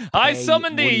I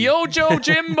summoned the Yojo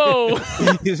Jimbo.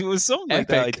 It was something like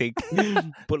that, I think.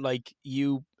 But like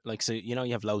you so you know,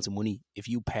 you have loads of money. If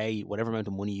you pay whatever amount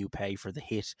of money you pay for the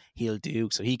hit, he'll do.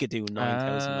 So he could do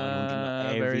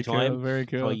 9,900 every time. Very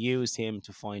cool. So I used him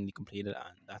to finally complete it,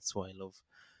 and that's why I love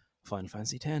Final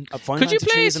Fantasy X. Could you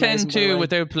play 10-2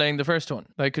 without playing the first one?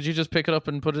 Like, could you just pick it up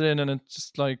and put it in, and it's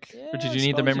just like, or did you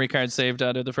need the memory card saved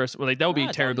out of the first? Well, like that would be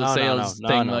terrible sales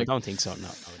thing. No, like, I don't think so. No.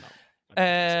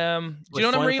 Do you know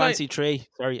what I'm Final Fantasy 3?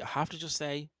 Sorry, I have to just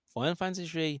say, Final Fantasy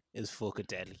 3 is fucking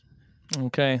deadly.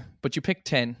 Okay, but you picked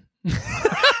 10.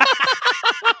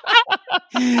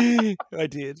 I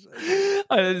did.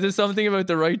 There's something about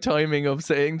the right timing of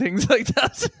saying things like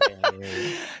that. Yeah.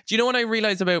 Do you know what I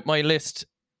realized about my list?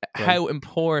 Right. How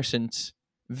important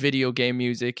video game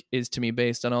music is to me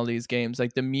based on all these games.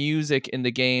 Like the music in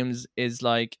the games is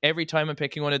like every time I'm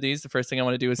picking one of these, the first thing I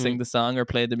want to do is sing the song or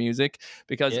play the music,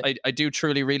 because I do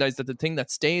truly realize that the thing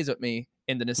that stays with me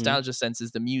in the nostalgia sense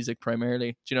is the music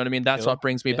primarily. Do you know what I mean? That's what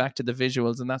brings me back to the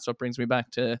visuals, and that's what brings me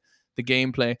back to the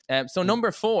gameplay. So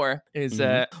number 4 is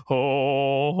ho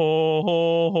ho ho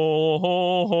ho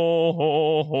ho ho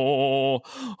ho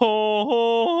ho.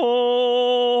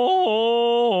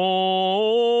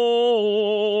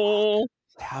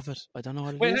 I have it. I don't know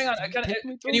what it is. Wait, hang on.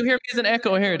 Can you hear me as an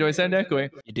echo here? Do I sound echoey?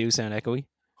 You do sound echoey.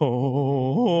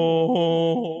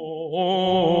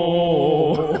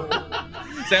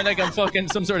 Sound like I'm fucking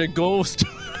some sort of ghost.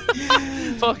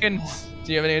 Fucking.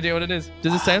 Do you have any idea what it is?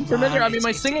 Does it sound familiar? Man, I mean,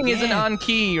 my singing isn't on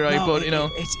key, right? No, but you know,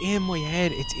 it's in my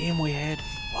head. It's in my head.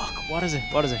 Fuck. What is it?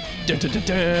 What is it? Dun, dun, dun,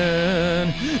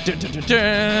 dun, dun,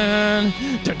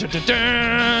 dun, dun, dun,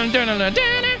 dun, dun, dun,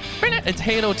 dun. It's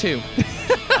Halo 2.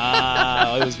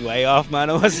 I was way off, man.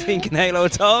 I was thinking Halo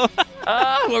 2.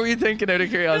 What were you thinking out of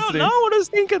curiosity? I don't know what I was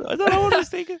thinking. I don't know what I was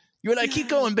thinking. You were like, keep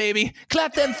going, baby.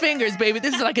 Clap them fingers, baby.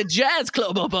 This is like a jazz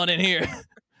club up on in here.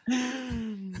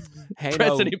 Halo.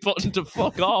 Press any button to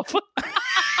fuck off. I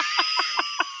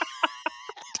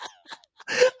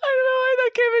don't know why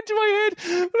that came into my head,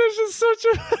 but it's just such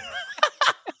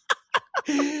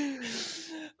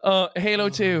a Halo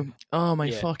 2. Oh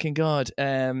my fucking god.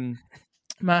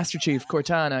 Master Chief,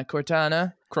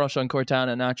 Cortana, crush on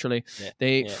Cortana naturally.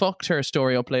 They fucked her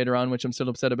story up later on, which I'm still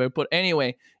upset about. But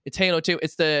anyway, it's Halo 2.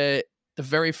 It's the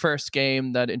very first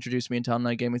game that introduced me into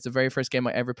online gaming. It's the very first game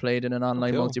I ever played in an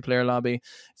online multiplayer lobby.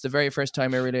 It's the very first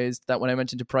time I realized that when I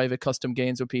went into private custom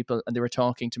games with people and they were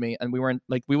talking to me and we weren't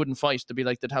like, we wouldn't fight.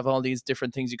 They'd have all these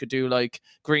different things you could do, like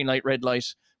green light, red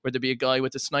light, where there'd be a guy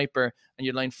with a sniper and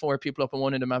you'd line 4 people up on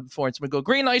one end of the map before, and someone would go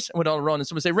green light and we'd all run, and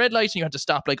someone would say red light and you had to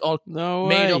stop, like all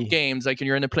made up games, like when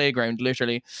you're in a playground,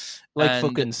 literally. Like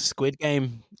fucking Squid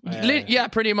Game. Yeah,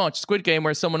 pretty much. Squid Game,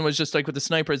 where someone was just like with the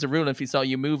sniper as a rule, and if he saw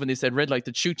you move and they said red light,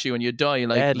 they'd shoot you and you'd die.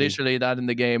 Like deadly. Literally that in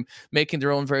the game. Making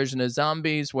their own version of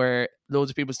zombies where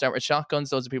loads of people start with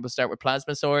shotguns, loads of people start with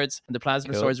plasma swords, and the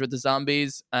plasma swords were the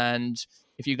zombies, and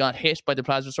if you got hit by the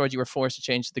plasma sword, you were forced to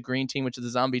change to the green team, which is the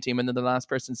zombie team, and then the last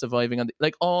person surviving on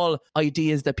like all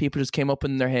ideas that people just came up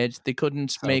in their heads. They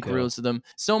couldn't make rules to them.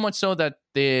 So much so that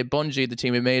the Bungie, the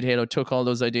team who made Halo, took all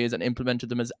those ideas and implemented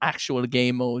them as actual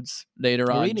game modes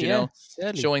later on, really, you know,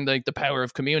 showing like the power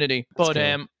of community. But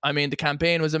I mean, the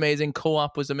campaign was amazing.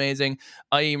 Co-op was amazing.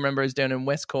 I remember I was down in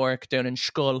West Cork, down in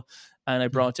Schull, and I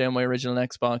brought down my original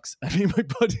Xbox. I mean, my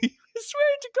buddy, I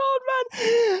swear to God,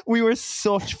 man, we were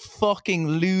such fucking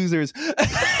losers.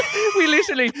 We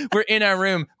literally were in our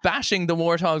room bashing the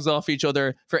warthogs off each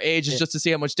other for ages just to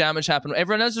see how much damage happened.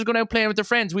 Everyone else was going out playing with their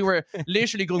friends. We were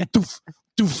literally going doof,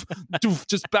 doof, doof,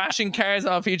 just bashing cars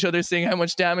off each other, seeing how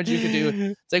much damage you could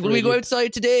do. It's like, will we go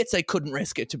outside today? It's like, couldn't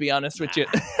risk it, to be honest with you.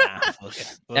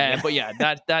 But yeah,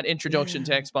 that introduction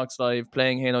to Xbox Live,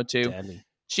 playing Halo 2. Deadly.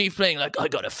 Chief playing like, I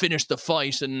gotta finish the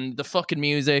fight, and the fucking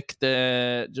music, but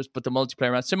the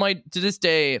multiplayer maps. To this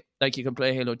day, like, you can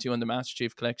play Halo 2 on the Master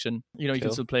Chief Collection. You know, you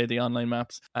can still play the online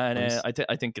maps, and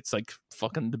I think it's like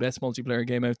fucking the best multiplayer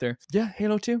game out there. Yeah,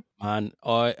 Halo 2. Man,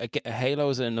 Halo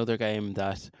is another game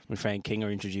that my friend Kinger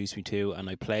introduced me to, and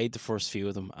I played the first few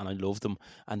of them, and I loved them.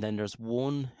 And then there's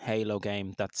one Halo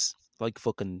game that's like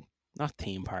fucking not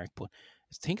theme park, but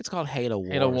I think it's called Halo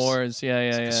Wars. Halo Wars, yeah.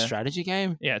 A strategy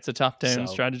game. Yeah, it's a top-down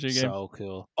strategy game. So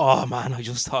cool. Oh man, I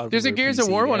just thought there's a Gears of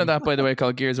War one of that, by the way,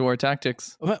 called Gears of War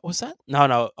Tactics. What's that?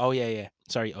 No. Oh yeah.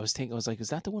 Sorry, I was like, is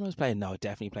that the one I was playing? No, I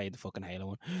definitely played the fucking Halo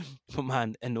one. But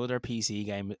man, another PC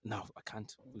game. No, I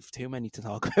can't. We've too many to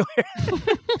talk about.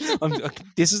 I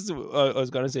was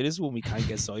gonna say, this is one we can't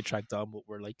get sidetracked on, but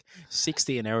we're like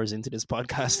 16 hours into this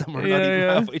podcast and we're not even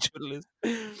halfway through the list.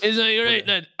 It's like, you're right,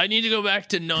 Ned. I need to go back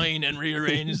to 9 and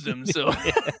rearrange them. So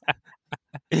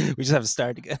we just have to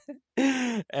start again.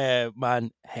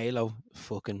 Man, Halo,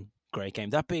 fucking great game.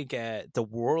 That big, the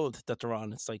world that they're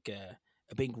on, it's like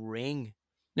a big ring.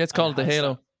 Yeah, it's called the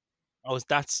Halo.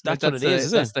 That's what it is,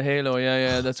 isn't it? That's the Halo,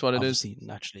 yeah, that's what it is.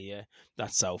 Naturally, yeah.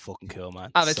 That's so fucking cool,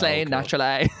 man. Obviously, so cool.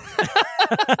 Naturally.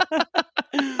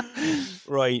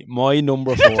 Right, my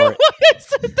number 4.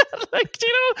 Like, you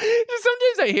know,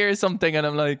 sometimes I hear something and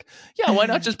I'm like, yeah, why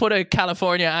not just put a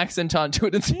California accent onto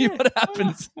it and see what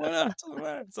happens? Why not?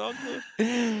 It's all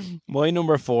good. My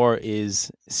number 4 is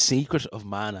Secret of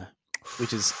Mana,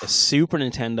 which is a Super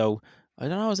Nintendo. I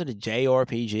don't know, is it a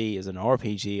JRPG? Is it an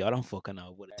RPG? I don't fucking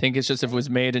know. I think it's just if it was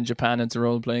made in Japan, it's a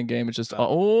role-playing game. It's just,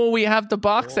 we have the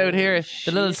box out here. Shit.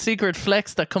 The little secret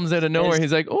flex that comes out of nowhere.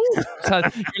 He's like, you're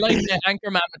like the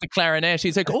Anchorman with the clarinet.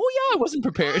 He's like, I wasn't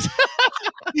prepared.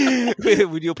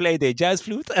 Would you play the jazz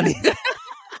flute?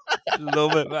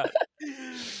 Love it,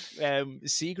 man.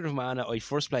 Secret of Mana, I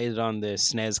first played it on the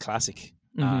SNES Classic,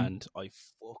 and I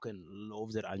fucking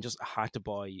loved it. I just had to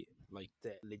buy like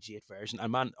the legit version.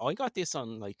 And man, I got this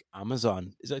on like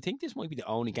Amazon. I think this might be the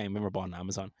only game I ever bought on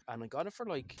Amazon. And I got it for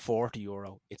like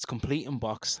 €40. It's complete in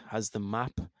box, has the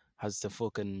map, has the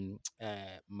fucking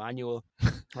manual,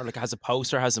 or like has a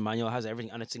poster, has a manual, has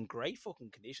everything, and it's in great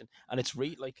fucking condition. And it's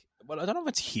really like, well, I don't know if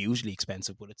it's hugely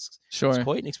expensive, but it's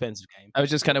quite an expensive game. I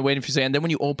was just kind of waiting for you to say, and then when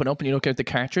you open up and you look at the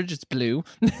cartridge, it's blue.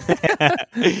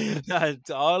 It's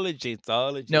all legit.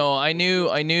 No, I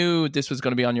knew this was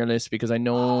going to be on your list because I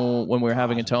know when we were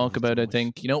having a talk about it, I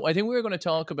think we were going to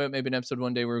talk about maybe an episode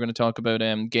one day we were going to talk about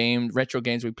retro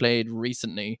games we played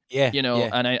recently.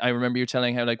 And I remember you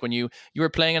telling how like when you were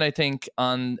playing it, I think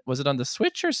was it on the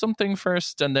Switch or something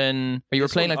first, and then you were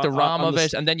playing like the ROM of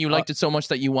it, and then you liked it so much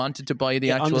that you wanted to buy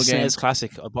the actual game. SNES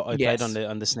Classic. I played on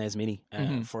the SNES Mini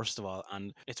first of all,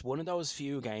 and it's one of those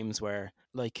few games where,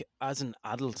 like, as an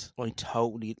adult, I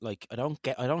totally like. I don't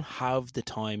have the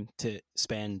time to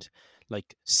spend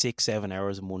like 6-7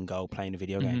 hours in one go playing a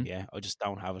video game. Yeah, I just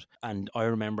don't have it. And I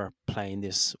remember playing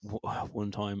this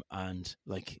one time, and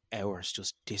like hours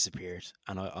just disappeared,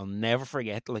 and I'll never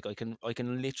forget. Like I can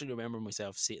literally remember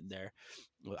myself sitting there.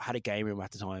 I had a game room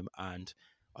at the time, and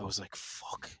I was like,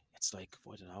 "Fuck." It's like,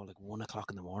 I don't know, like 1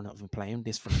 o'clock in the morning. I've been playing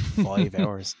this for like 5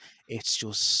 hours. It's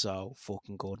just so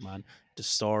fucking good, man. The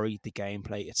story, the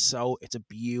gameplay, it's a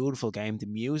beautiful game. The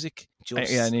music,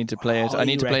 I need to play it. I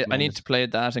need to play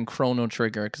that and Chrono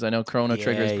Trigger, because I know Chrono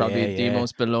Trigger is probably the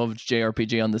most beloved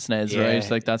JRPG on the SNES,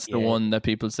 right? Like that's the one that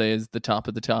people say is the top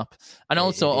of the top. And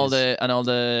also all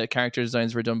the character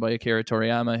designs were done by Akira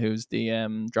Toriyama, who's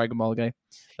the Dragon Ball guy.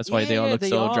 That's why they all look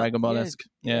so Dragon Ball-esque.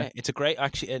 Yeah, it's a great,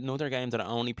 actually, another game that I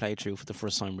only played through for the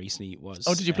first time recently was...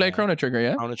 Oh, did you play Chrono Trigger,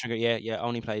 yeah? Chrono Trigger, yeah. I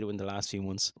only played it in the last few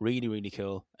months. Really, really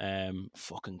cool.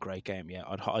 Fucking great game, yeah.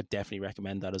 I'd definitely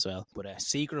recommend that as well. But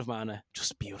Secret of Mana,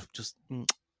 just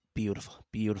beautiful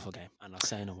game. And I'll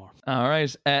say no more. All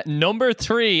right. Number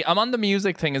 3. I'm on the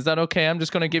music thing. Is that okay? I'm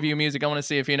just going to give you music. I want to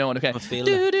see if you know it, okay? What the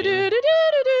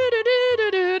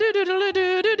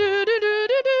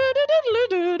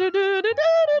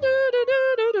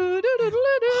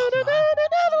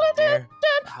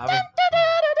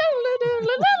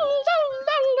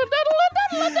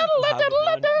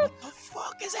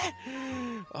fuck is it?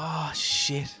 Oh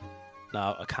shit!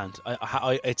 No, I can't.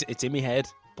 It's in my head,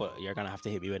 but you're gonna have to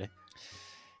hit me with it.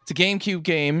 It's a GameCube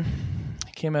game.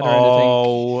 It came out around, I think.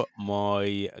 Oh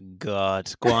my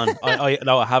god! Go on. I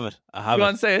have it. Go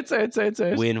on, say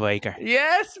it. Wind Waker.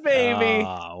 Yes, baby.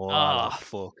 Oh, what a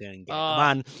fucking game,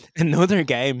 man! Another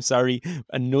game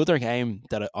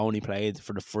that I only played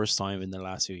for the first time in the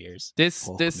last few years.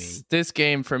 This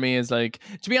game for me is like,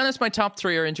 to be honest, my top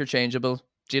 3 are interchangeable.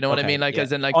 Do you know what I mean? Like,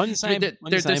 as in, like,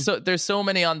 there's so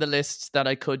many on the list that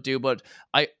I could do, but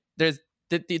there's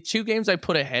the 2 games I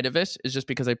put ahead of it is just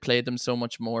because I played them so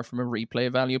much more from a replay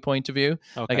value point of view.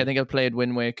 Okay. Like, I think I played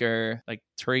Wind Waker like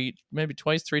 3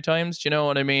 times. Do you know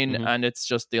what I mean? Mm-hmm. And it's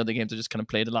just the other games I just kind of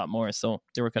played a lot more, so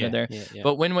they were kind of there. Yeah.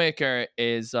 But Wind Waker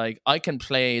is like, I can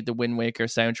play the Wind Waker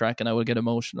soundtrack and I will get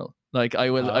emotional. Like I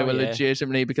will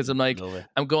legitimately, because I'm like,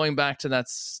 I'm going back to that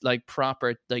like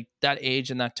proper, like that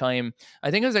age and that time.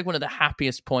 I think it was like one of the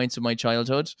happiest points of my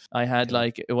childhood. I had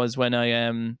like, it was when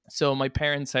I so my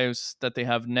parents' house that they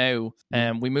have now,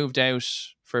 we moved out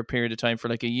for a period of time for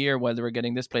like a year while they were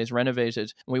getting this place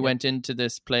renovated. And we went into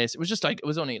this place. It was just like, it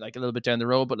was only like a little bit down the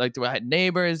road, but like I had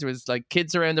neighbors, there was like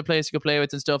kids around the place you could play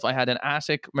with and stuff. I had an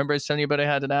attic. Remember I was telling you about I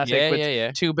had an attic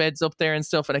with 2 beds up there and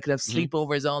stuff, and I could have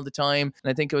sleepovers all the time.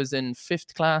 And I think it was in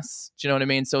 5th class. Do you know what I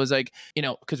mean? So it was like, you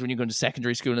know, because when you go to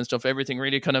secondary school and stuff, everything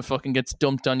really kind of fucking gets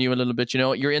dumped on you a little bit. You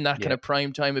know, you're in that kind of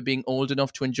prime time of being old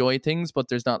enough to enjoy things, but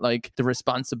there's not like the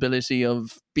responsibility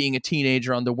of being a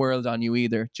teenager on the world on you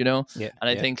either. Do you know? And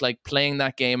I think like playing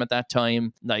that game at that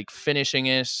time, like finishing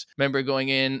it, remember going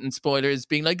in and spoilers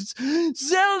being like,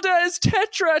 Zelda is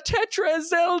Tetra is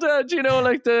Zelda. Do you know,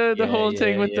 like the whole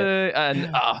thing with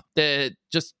the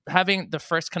just having the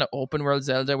first kind of open world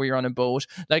Zelda where you're on a boat.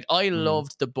 Like, I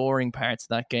loved the boring parts of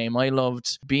that game. I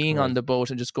loved being on the boat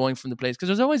and just going from the place, because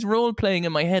there's always role playing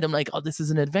in my head. I'm like, oh, this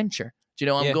is an adventure. Do you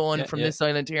know, I'm going from this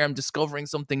island here, I'm discovering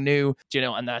something new. Do you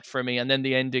know, and that for me, and then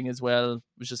the ending as well,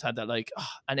 was just had that like,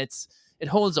 and it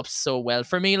holds up so well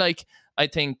for me. Like, I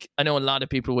know a lot of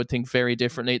people would think very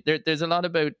differently. There's a lot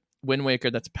about Wind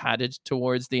Waker that's padded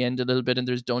towards the end a little bit, and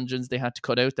there's dungeons they had to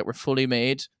cut out that were fully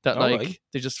made that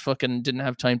they just fucking didn't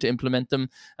have time to implement them,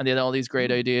 and they had all these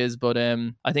great ideas. But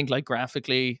I think like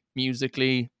graphically,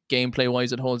 musically, gameplay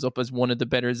wise, it holds up as one of the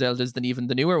better Zeldas than even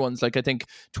the newer ones. Like, I think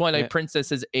Twilight Princess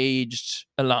has aged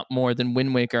a lot more than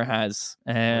Wind Waker has.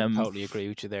 I totally agree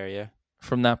with you there,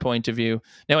 from that point of view.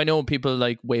 Now, I know people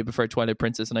like way prefer Twilight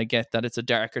Princess, and I get that it's a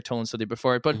darker tone, so they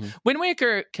prefer it. But Wind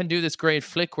Waker can do this great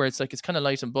flick where it's like, it's kind of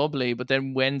light and bubbly, but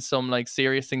then when some like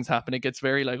serious things happen, it gets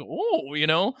very like, oh, you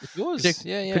know? It does.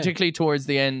 Particularly towards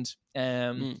the end.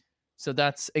 So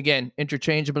that's, again,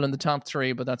 interchangeable in the top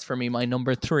 3, but that's for me my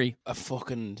number 3.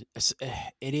 It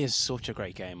is such a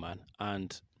great game, man.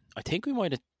 And I think we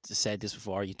might have said this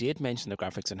before. You did mention the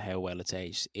graphics and how well it's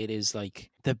aged. It is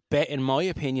like in my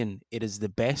opinion, it is the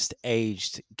best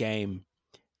aged game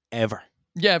ever.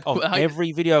 Yeah,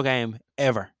 every video game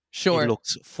ever. Sure, it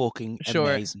looks fucking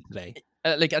amazing today.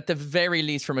 Like, at the very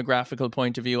least, from a graphical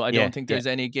point of view, I don't think there's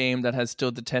any game that has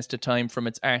stood the test of time from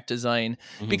its art design.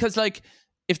 Because, like,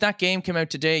 if that game came out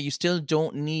today, you still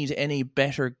don't need any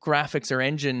better graphics or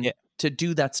engine to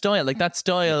do that style. Like, that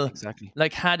style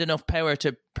like had enough power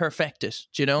to perfect it,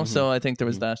 do you know? So I think there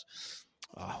was that.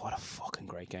 Oh, what a fucking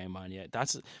great game, man. Yeah,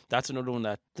 that's another one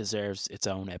that deserves its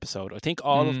own episode. I think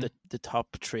all of the top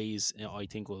 3s, you know, I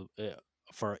think will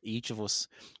for each of us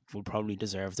will probably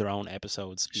deserve their own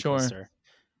episodes, because they're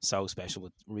so special,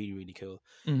 but really, really cool.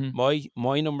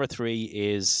 My number 3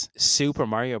 is Super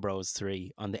Mario Bros.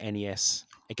 3 on the NES.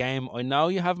 A game I know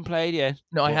you haven't played yet.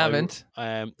 No, I haven't.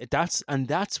 That's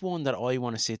one that I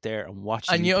want to sit there and watch.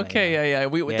 And you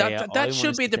that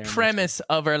should be the premise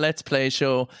of our Let's Play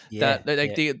show.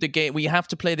 The game, we have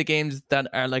to play the games that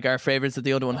are like our favorites that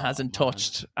the other one hasn't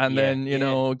touched, and then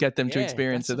get them to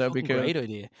experience it. That'd be cool. Great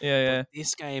idea. Yeah. But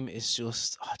this game is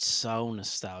just it's so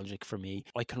nostalgic for me.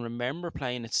 I can remember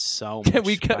playing it so much.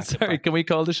 Can we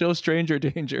call the show Stranger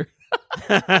Danger?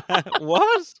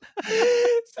 What?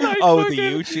 Like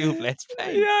the YouTube Let's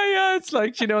Play. Yeah. It's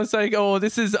like, it's like, oh,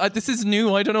 this is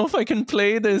new. I don't know if I can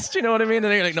play this. Do you know what I mean? And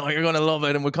they're like, no, you're gonna love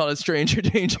it, and we'll call it Stranger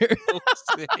Danger.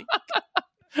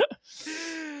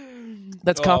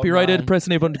 That's copyrighted. Man. Press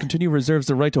any button to continue. Reserves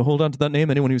the right to hold on to that name.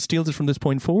 Anyone who steals it from this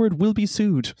point forward will be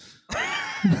sued.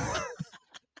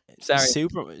 Sorry.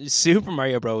 Super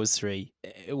Mario Bros. 3.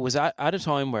 It was at a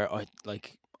time where I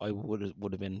would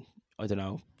have been, I don't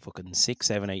know, fucking 6,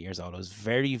 7, 8 years old. I was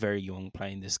very, very young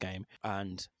playing this game.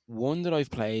 And one that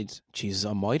I've played, Jesus,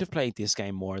 I might have played this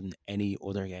game more than any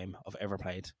other game I've ever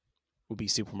played, would be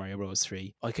Super Mario Bros.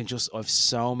 3. I've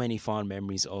so many fond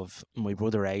memories of my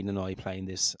brother Aiden and I playing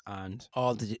this, and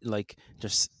all the, like,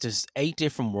 there's 8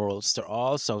 different worlds. They're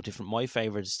all so different. My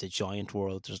favorite is the giant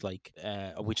world. There's like,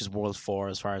 which is world 4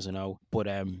 as far as I know. But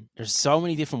there's so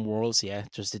many different worlds. Yeah,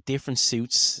 there's the different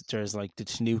suits. There's like the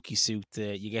Tanuki suit.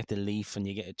 You get the leaf, and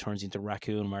it turns into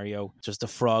Raccoon Mario. There's the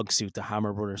frog suit, the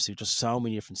Hammer Brother suit. There's so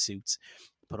many different suits.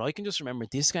 But I can just remember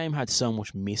this game had so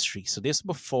much mystery. So this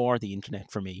was before the internet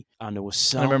for me, and there was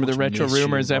so. I remember much the Retro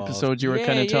Rumors involved. Episode. You were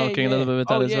kind of talking a little bit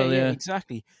about that as well. Yeah,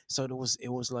 exactly. So it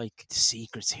was like the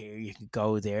secrets here. You could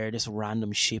go there. This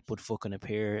random ship would fucking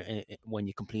appear when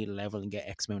you complete a level and get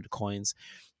X amount of coins.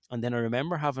 And then I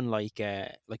remember having like a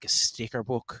sticker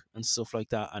book and stuff like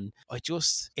that, and I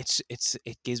just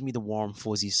it gives me the warm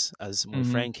fuzzies, as my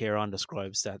friend Kieran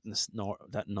describes that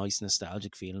nice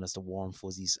nostalgic feeling as the warm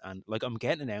fuzzies, and like I'm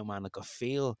getting it now, man. Like I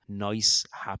feel nice,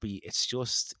 happy. It's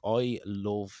just I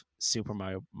love Super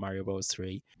Mario Bros.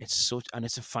 3. It's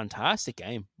a fantastic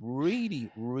game,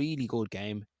 really, really good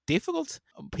game. Difficult.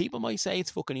 People might say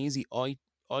it's fucking easy.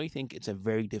 I think it's a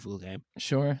very difficult game.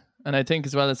 Sure. And I think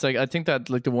as well, it's like, I think that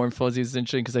like the warm fuzzies is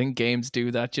interesting because I think games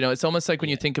do that. You know, it's almost like when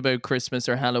you think about Christmas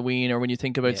or Halloween, or when you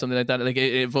think about something like that, like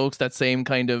it evokes that same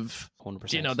kind of,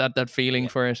 100%. You know, that feeling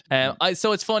for it.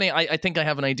 So it's funny. I think I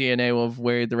have an idea now of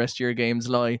where the rest of your games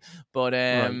lie. But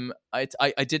I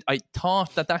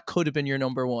thought that could have been your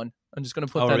number one. I'm just going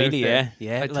to put that really? out there.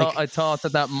 Yeah. I thought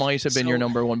that might have been your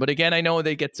number one. But again, I know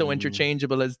they get so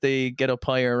interchangeable as they get up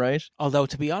higher, right? Although,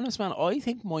 to be honest, man, I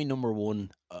think my number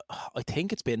one, I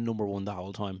think it's been number one the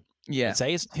whole time. Yeah. I'd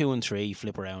say it's 2 and 3,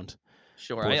 flip around.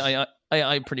 Sure. But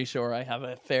I'm pretty sure I have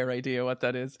a fair idea what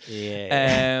that is.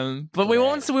 Yeah. But we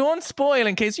won't spoil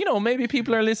in case, maybe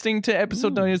people are listening to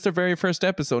episode 9 as their very first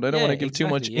episode. I don't want to give too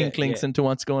much inklings into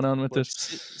what's going on with it.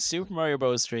 Super Mario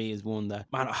Bros. 3 is one that,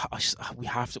 man, we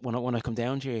have to, when I come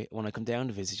down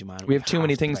to visit you, man. We have too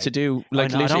many things to do.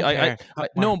 Like, literally,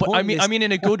 no, but I mean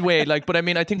in a good way. Like, but I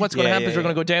mean, I think what's going to happen is we're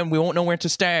going to go down. We won't know where to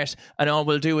start, and all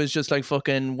we'll do is just like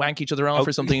fucking wank each other off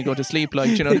or something and go to sleep.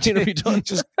 Like, be done.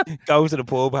 Just go to the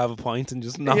pub, have a pint, and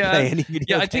just not play any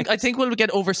video games. I think we'll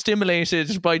get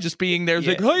overstimulated by just being there. It's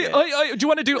like, hi, do you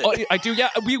want to do? I do. Yeah,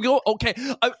 we go. Okay,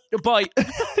 bye.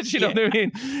 Do you know what I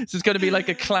mean? So it's going to be like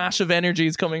a clash of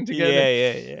energies coming together.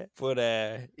 Yeah. But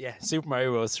Super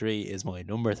Mario Bros. 3 is my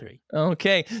number 3.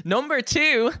 Okay, number 2.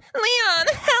 Leon,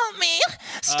 help me!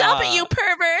 Stop it, you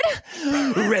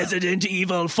pervert! Resident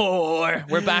Evil 4.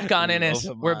 We're back on in it.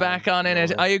 We're back on in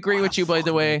it. I agree with you, by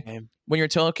the way. When you're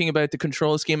talking about the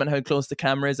control scheme and how close the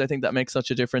camera is, I think that makes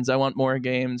such a difference. I want more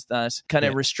games that kind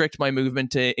of restrict my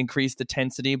movement to increase the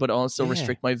tensity, but also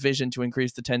restrict my vision to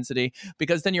increase the tensity,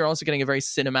 because then you're also getting a very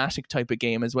cinematic type of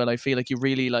game as well. I feel like you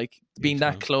really like being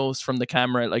that close from the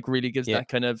camera, like really gives that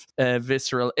kind of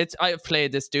visceral. I've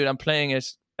played this, dude. I'm playing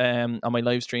it on my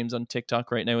live streams on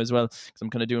TikTok right now as well, because I'm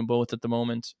kind of doing both at the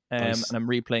moment. And I'm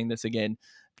replaying this again.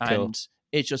 And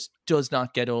it just does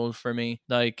not get old for me.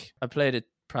 Like, I played it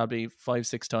probably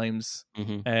 5-6 times.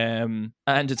 And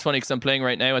it's funny because I'm playing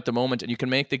right now at the moment, and you can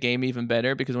make the game even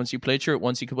better, because once you play through it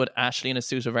once, you can put Ashley in a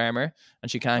suit of armor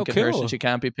and she can't get hurt and she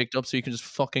can't be picked up, so you can just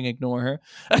fucking ignore her.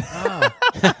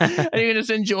 And you can just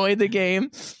enjoy the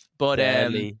game. But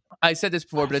I said this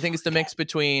before, but I think it's the mix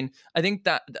between, I think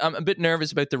that I'm a bit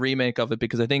nervous about the remake of it,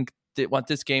 because I think what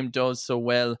this game does so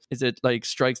well is it like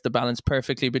strikes the balance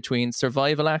perfectly between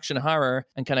survival action horror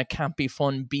and kind of campy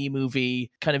fun B-movie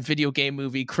kind of video game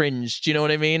movie cringe. Do you know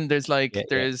what I mean? There's like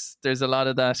there's a lot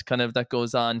of that kind of that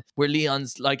goes on, where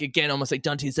Leon's like, again, almost like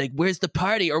Dante's like, where's the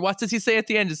party? Or what does he say at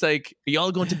the end? It's like, are you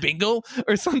all going to bingo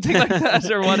or something like that,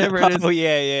 or whatever it is. Oh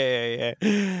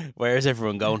yeah. Where's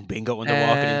everyone going? Bingo when they're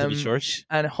walking into the church.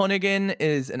 And Hunnigan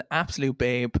is an absolute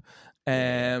babe.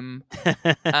 And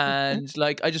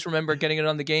like, I just remember getting it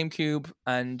on the GameCube,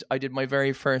 and I did my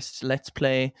very first Let's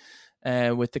Play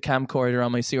with the camcorder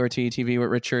on my CRT TV with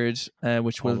Richard,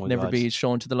 which will never be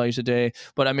shown to the light of day.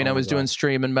 But I mean, I was doing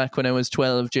streaming back when I was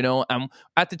 12, you know.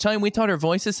 At the time, we thought our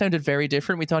voices sounded very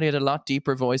different. We thought he had a lot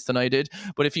deeper voice than I did.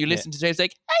 But if you listen to Dave, it's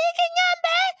like, how you getting on,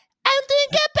 bae? I'm doing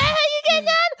good, bae. How you getting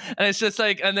on? And it's just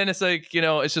like, and then it's like, you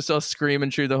know, it's just us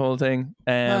screaming through the whole thing.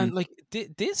 Man, like,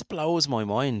 this blows my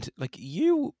mind. Like,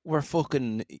 you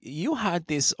had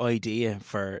this idea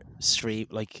for stream,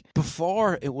 like,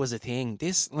 before it was a thing.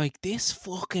 This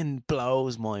fucking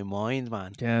blows my mind,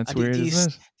 man. Yeah, it's weird,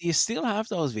 isn't it? Do you still have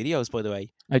those videos, by the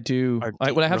way? I do.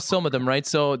 I have some of them, right?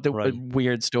 So the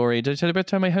weird story. Did I tell you about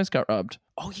the time my house got robbed?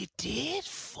 Oh, you did?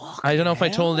 Fuck. I don't know if I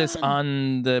told this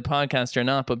on the podcast or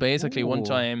not, but basically one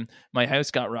time my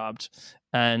house got robbed.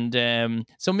 And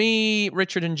so me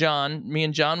and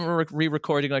John were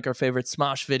re-recording like our favorite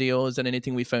Smosh videos and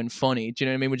anything we found funny. Do you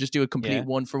know what I mean? We just do a complete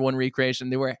one-for-one recreation.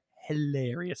 They were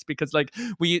hilarious because like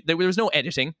there was no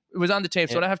editing. It was on the tape.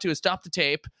 So what I have to do is stop the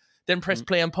tape, then press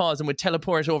play and pause, and we'd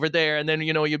teleport over there, and then,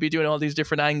 you know, you'll be doing all these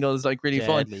different angles, like really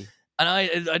fun. And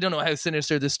I don't know how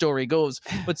sinister this story goes,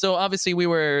 but so obviously we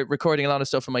were recording a lot of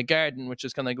stuff in my garden, which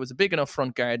is kind of like, it was a big enough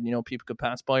front garden, you know, people could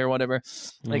pass by or whatever.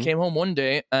 And I came home one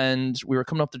day and we were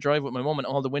coming up the drive with my mum, and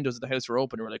all the windows of the house were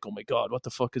open. And we're like, oh my God, what the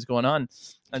fuck is going on?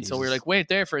 And so we were like, wait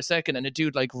there for a second. And a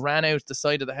dude like ran out the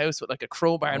side of the house with like a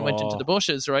crowbar and went into the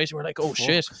bushes, right? And we're like, oh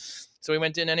shit. So we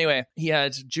went in anyway. He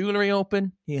had jewelry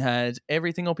open. He had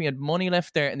everything open. He had money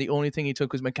left there. And the only thing he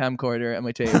took was my camcorder and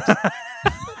my tape.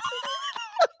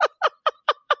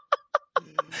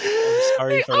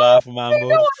 Sorry for laughing, man.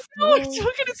 It's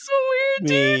so weird,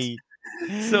 dude.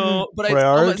 So, but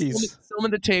some of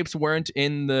the tapes weren't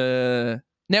in the.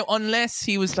 Now, unless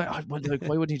he was like, why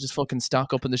wouldn't he just fucking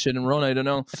stock up on the shit and run? I don't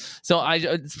know. So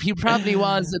he probably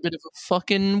was a bit of a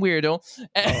fucking weirdo.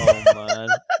 Oh man.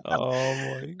 Oh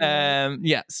my God.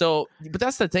 Yeah. So, but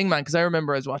that's the thing, man. Because I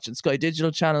remember I was watching Sky Digital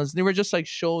channels. And they were just like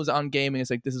shows on gaming. It's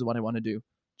like, this is what I want to do.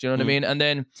 Do you know what I mean? And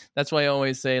then that's why I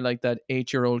always say like that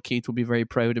 8-year-old Keith would be very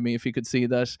proud of me if he could see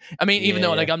that. I mean, even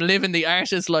though like I'm living the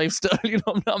artist lifestyle, you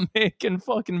know, I'm not making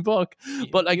fucking buck,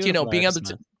 but like, you know, being able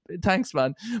to, Thanks,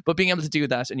 man. But being able to do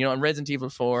that, and you know, on Resident Evil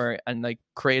 4 and like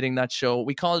creating that show,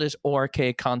 we called it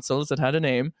RK Consoles. It had a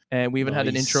name, and we even had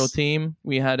an intro theme.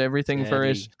 We had everything for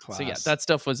it. Class. So yeah, that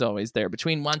stuff was always there.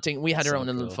 Between wanting, we had our own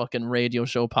little fucking radio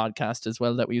show podcast as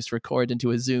well that we used to record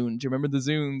into a Zune. Do you remember the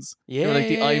Zunes? Yeah, they were like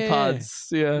the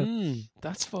iPods. Yeah,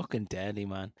 that's fucking deadly,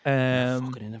 man.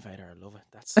 Fucking innovator. I love it.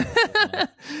 That's so good, man.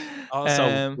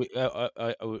 Also,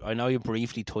 I know you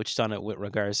briefly touched on it with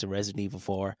regards to Resident Evil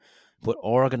 4. But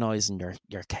organising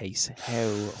your case, how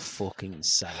fucking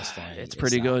satisfying! It's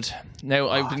pretty good. Now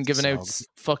I've been giving out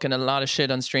fucking a lot of shit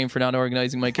on stream for not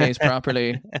organising my case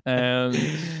properly.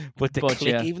 But click,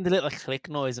 even the little click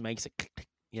noise, it makes it click.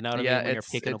 You know what I mean? When you're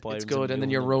picking up items, it's good, and then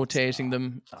you're rotating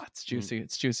them. It's juicy.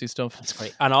 It's juicy stuff. That's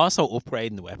great. And also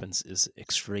upgrading the weapons is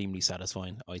extremely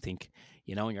satisfying, I think.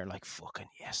 You know, and you're like, fucking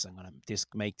yes, I'm gonna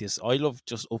make this. I love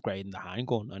just upgrading the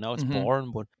handgun. I know it's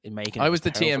boring, but in making I was the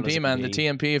TMP man. The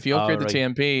TMP, if you upgrade the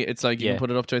TMP, it's like you can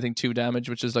put it up to I think 2 damage,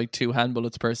 which is like 2 hand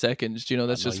bullets per second. You know,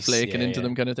 that's just flaking into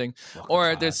them kind of thing.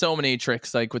 Or there's so many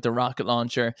tricks like with the rocket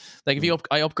launcher. Like if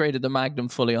I upgraded the Magnum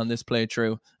fully on this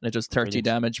playthrough, and it does 30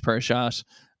 damage per shot.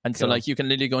 And so, like, you can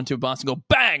literally go into a boss and go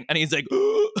bang, and he's like,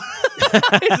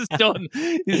 he's just done.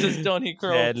 He's just done. He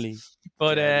croaks. Deadly.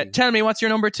 But tell me, what's your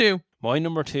number 2? My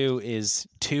number 2 is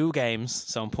 2 games,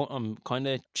 so I'm kind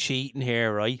of cheating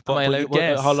here, right? But,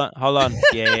 hold on.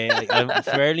 Yeah, I'm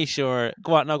fairly sure.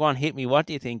 Go on, hit me. What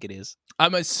do you think it is?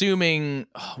 I'm assuming.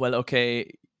 Well,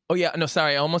 okay. Oh yeah, no,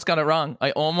 sorry, I almost got it wrong.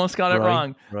 I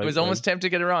was almost tempted to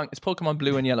get it wrong. It's Pokemon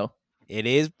Blue and Yellow. It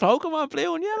is Pokemon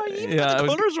Blue and Yellow. You got the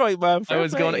colors right, man. I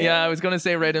was going to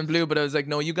say red and blue, but I was like,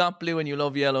 no, you got blue and you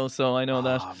love yellow, so I know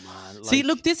that. Man, see,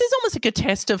 look, this is almost like a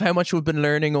test of how much we've been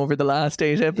learning over the last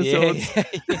 8 episodes. Yeah.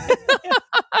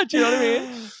 Do you know what I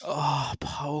mean? Oh,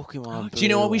 Pokemon Blue. Do you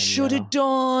know what we should have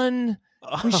done?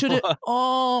 We should have.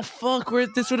 Oh fuck!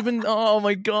 This would have been. Oh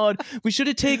my god! We should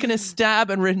have taken a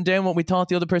stab and written down what we thought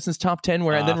the other person's top 10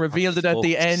 were, and then revealed it at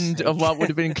the end of what would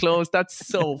have been close. That's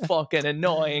so fucking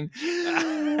annoying.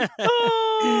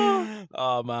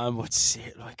 Oh man, but see,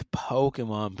 like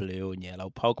Pokemon Blue and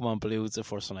Yellow. Pokemon Blue is the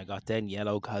first one I got. Then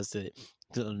Yellow has the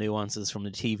little nuances from the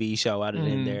TV show added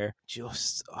in there.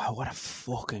 Just what a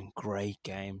fucking great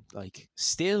game. Like,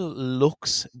 still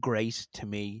looks great to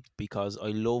me because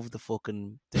I love the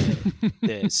fucking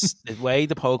the way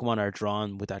the Pokemon are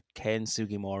drawn with that Ken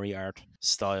Sugimori art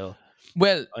style.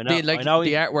 Well, the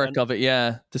artwork of it,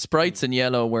 yeah. The sprites in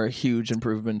Yellow were a huge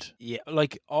improvement. Yeah,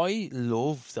 like I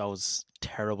love those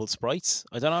terrible sprites.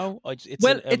 I don't know.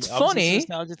 It's funny. A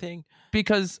nostalgia thing.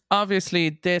 Because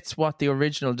obviously that's what the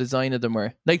original design of them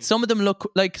were. Like some of them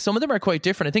are quite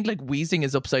different. I think like Weezing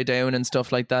is upside down and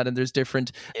stuff like that, and there's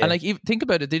different. Yeah. And like think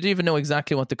about it, they didn't even know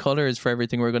exactly what the colors for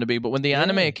everything were going to be. But when the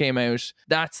anime came out,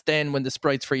 that's then when the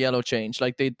sprites for Yellow changed.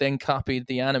 Like they then copied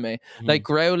the anime. Like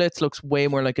Growlithe looks way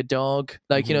more like a dog.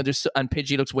 Like you know, and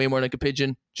Pidgey looks way more like a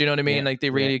pigeon. Do you know what I mean? Like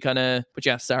they really kind of. But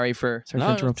yeah, sorry for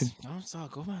interrupting. It's all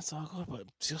good, man. It's all good. But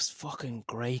just fucking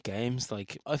great games.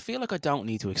 Like I feel like I don't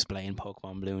need to explain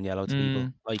Pokemon Blue and Yellow to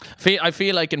people. Like I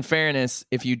feel like, in fairness,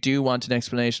 if you do want an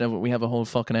explanation of it, we have a whole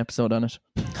fucking episode on it.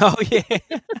 Oh yeah.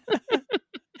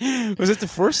 Was it the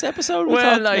first episode?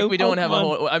 We don't have a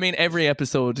whole. I mean, every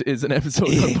episode is an episode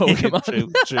on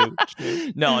Pokemon.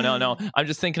 True. No. I'm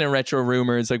just thinking of retro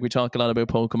rumors. Like we talk a lot about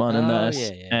Pokemon and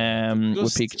that.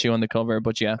 With Pikachu on the cover.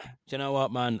 But yeah. Do you know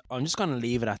what, man? I'm just gonna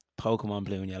leave it at Pokemon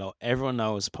Blue and Yellow. Everyone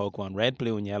knows Pokemon Red,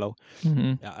 Blue, and Yellow.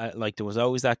 Like there was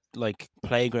always that like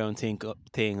playground thing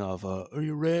of are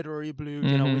you red or are you blue?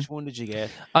 You know, which one did you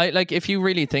get? If you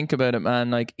really think about it,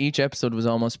 man, like each episode was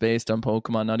almost based on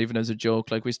Pokemon, not even as a joke.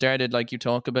 Like we started, like you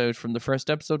talk about from the first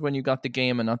episode when you got the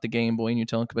game and not the Game Boy, and you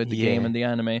talk about the game and the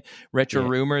anime. Retro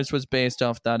Rumors was based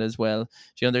off that as well.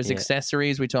 You know, there's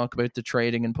accessories. We talk about the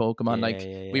trading in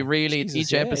Pokemon. We really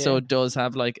each episode does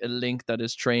have like a link that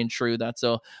is trained through that.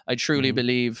 So I truly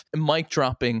believe mic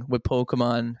dropping with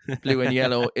Pokemon Blue and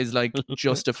Yellow is like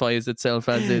justifies itself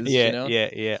as is.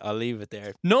 Yeah. I'll leave it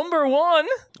there. Number 1.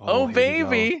 Oh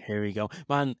baby. Here we go.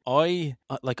 Man,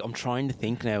 I'm trying to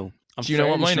think now. Do you know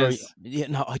what mine is? Yeah,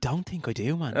 no, I don't think I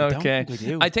do, man. Okay.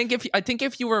 I think I think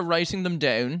if you were writing them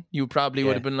down, you probably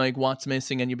would have been like, "What's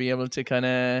missing?" and you'd be able to kind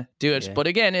of do it. Yeah. But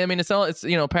again, I mean, it's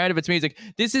part of it's music.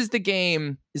 This is the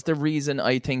game. Is the reason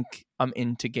I think I'm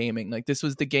into gaming. Like this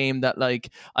was the game that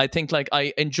like I think like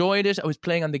I enjoyed it. I was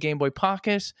playing on the Game Boy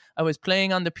Pocket. I was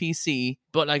playing on the PC,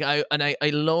 but like I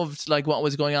loved like what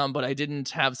was going on, but I didn't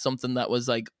have something that was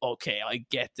like, okay, I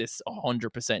get this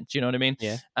 100%. Do you know what I mean?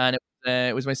 Yeah. And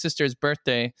it was my sister's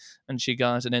birthday, and she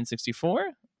got an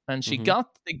N64, and she got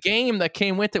the game that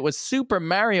came with it was Super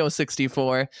Mario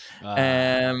 64.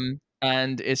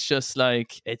 And it's just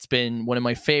like, it's been one of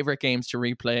my favorite games to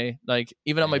replay. Like,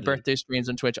 even on my birthday streams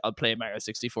on Twitch, I'll play Mario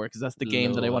 64 because that's the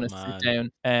game that I want to sit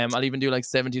down. I'll even do like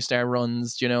 70-star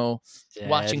runs, you know,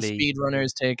 watching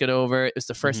speedrunners take it over. It's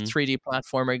the first 3D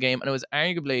platformer game, and it was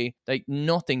arguably like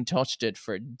nothing touched it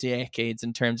for decades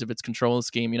in terms of its control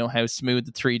scheme, you know, how smooth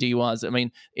the 3D was. I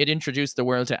mean, it introduced the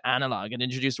world to analog, it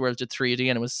introduced the world to 3D,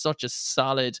 and it was such a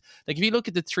solid, like, if you look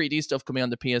at the 3D stuff coming on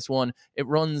the PS1, it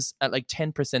runs at like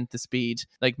 10% the speed.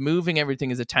 Like, moving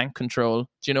everything is a tank control.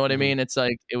 Do you know what I mean? It's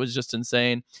like, it was just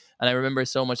insane. And I remember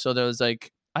so much so that was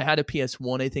like, I had a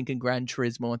PS1, I think, in Gran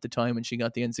Turismo at the time when she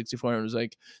got the N64, and it was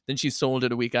like, then she sold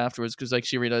it a week afterwards because like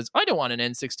she realized, I don't want an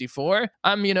N64.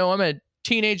 I'm a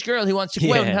teenage girl who wants to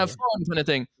go out and have fun, kind of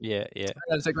thing. Yeah. And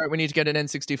I was like, right, we need to get an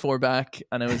N64 back.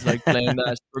 And I was like playing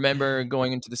that. Remember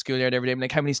going into the schoolyard every day,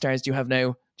 like, how many stars do you have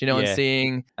now? Do you know, and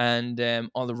seeing, and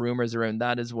all the rumors around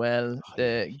that as well.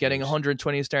 Getting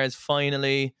 120 stars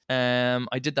finally.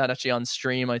 I did that actually on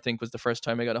stream. I think was the first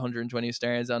time I got 120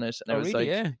 stars on it, and I was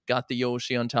got the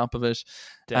Yoshi on top of it.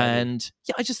 And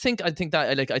I think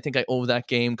I owe that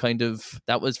game kind of,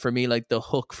 that was for me like the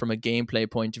hook from a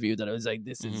gameplay point of view, that I was like,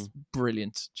 this is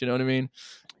brilliant. Do you know what I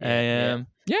mean?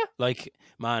 Like,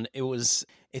 man, it's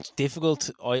difficult.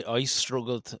 I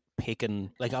struggled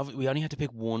picking, like, we only had to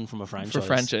pick one from a franchise. For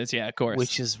franchise, yeah, of course.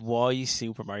 Which is why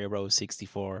Super Mario Bros.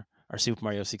 64 or Super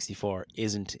Mario 64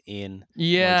 isn't in.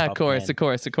 Yeah, of course. Like,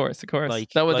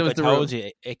 that was I the told rule.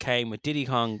 you, it came with Diddy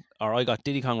Kong, or I got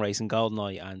Diddy Kong Racing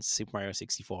GoldenEye and Super Mario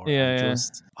 64.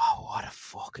 Just, what a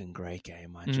fucking great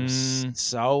game, man. Just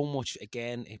so much.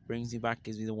 Again, it brings me back,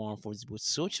 gives me the warm fuzzies, but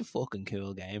such a fucking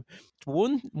cool game.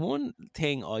 One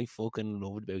thing I fucking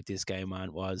loved about this game,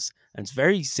 man, was, and it's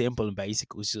very simple and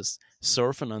basic, was just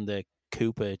surfing on the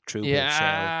Koopa Troopa shell.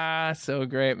 Yeah, so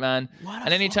great, man.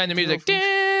 And anytime the music,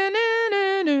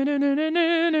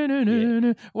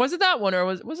 was it that one, or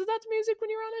was it that music when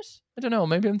you were on it? I don't know.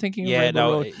 Maybe I'm thinking of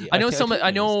Rainbow Road. I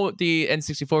know the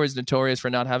N64 is notorious for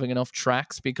not having enough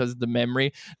tracks because of the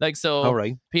memory. Like, so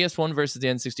PS1 versus the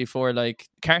N64, like,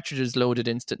 cartridges loaded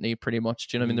instantly pretty much.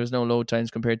 Do you know what I mean? There's no load times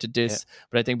compared to discs,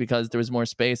 but I think because there was more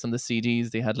space on the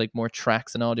CDs, they had like more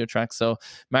tracks and audio tracks. So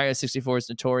Mario 64 is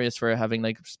notorious for having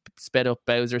like sped up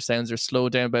Bowser sounds or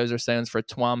slowed down Bowser sounds for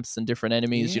twomps and different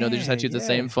enemies. You know, they just had to use the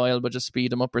same file but just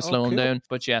speed them up or slow them down.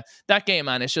 But yeah, that game,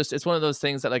 man, it's one of those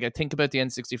things that, like, I think about the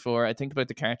N64, I think about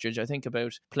the cartridge, I think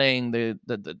about playing the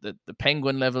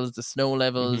penguin levels, the snow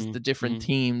levels, the different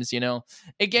themes, you know.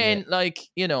 Again, like,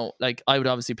 you know, like, I would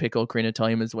obviously pick Ocarina of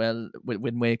Time as well with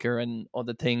Wind Waker and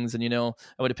other things, and, you know,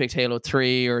 I would have picked Halo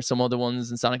 3 or some other ones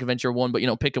and Sonic Adventure 1, but, you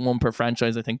know, picking one per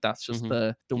franchise, I think that's just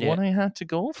the one I had to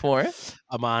go for.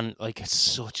 Oh, man, like,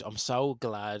 I'm so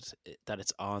glad that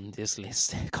it's on this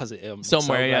list, because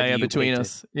somewhere, between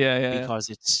us. Because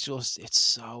it's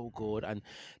so good, and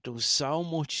there was so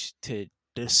much to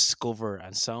discover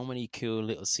and so many cool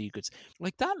little secrets.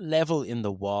 Like that level in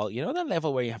the wall, you know, that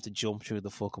level where you have to jump through the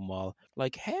fucking wall.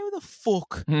 Like, how the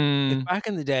fuck if back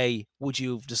in the day would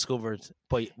you have discovered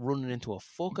by running into a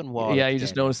fucking wall? Yeah, you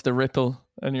just notice the ripple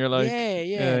and you're like,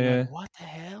 like, what the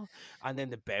hell? And then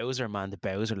the Bowser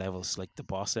levels, like the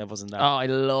boss levels and that. Oh, I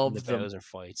love the Bowser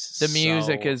fights. The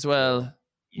music as well.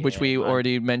 Which we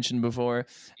already mentioned before.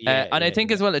 And I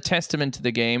think as well, a testament to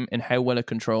the game and how well it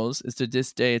controls is, to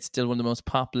this day, it's still one of the most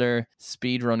popular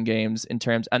speedrun games in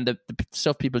terms, and the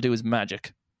stuff people do is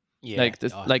magic. And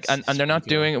they're not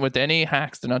doing it with any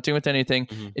hacks. They're not doing it with anything.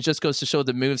 It just goes to show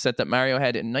the moveset that Mario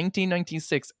had in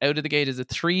 1996 out of the gate as a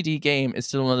 3D game is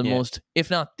still one of the most,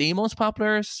 if not the most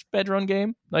popular speedrun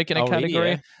game, like in a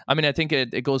category. Really? I mean, I think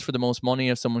it goes for the most money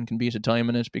if someone can beat a time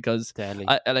in it, because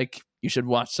I like, you should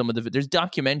watch some of there's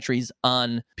documentaries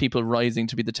on people rising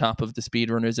to be the top of the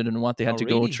speedrunners and what they had to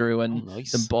go through, and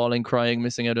them bawling, crying,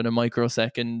 missing out in a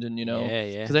microsecond, and, you know,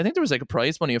 because I think there was like a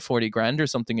prize money of 40 grand or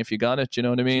something if you got it, you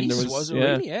know what I mean? Was it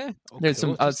really? Okay, there's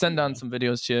some, I'll send on some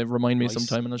videos to you, remind me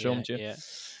sometime, and I'll show them to you.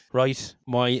 Right,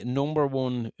 my number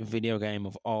one video game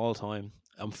of all time,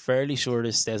 I'm fairly sure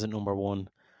this stays at number one.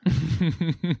 And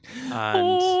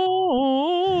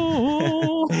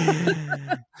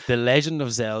The Legend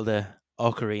of Zelda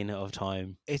Ocarina of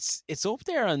Time. It's up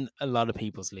there on a lot of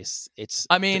people's lists. Is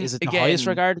it the highest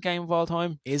regarded game of all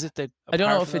time? Is it the? I don't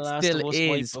know if it still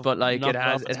is, but like it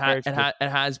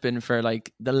has been for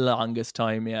like the longest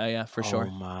time. Yeah, for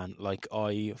sure. Oh man, like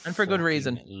and for good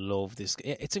reason. Love this.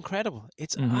 It's incredible.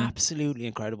 It's absolutely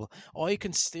incredible. I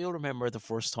can still remember the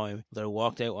first time that I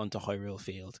walked out onto Hyrule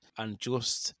Field and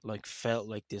just like felt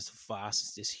like this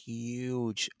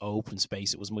huge open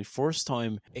space. It was my first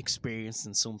time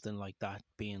experiencing something like that. that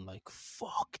being like,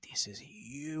 fuck, this is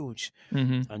huge.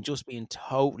 Mm-hmm. And just being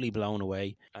totally blown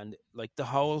away. And like the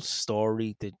whole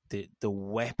story, the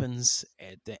weapons,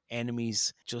 the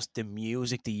enemies, just the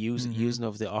music, the using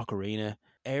of the ocarina,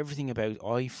 everything about it,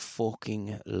 I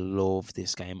fucking love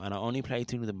this game. And I only played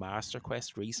through the Master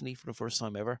Quest recently for the first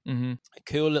time ever. Mm-hmm. A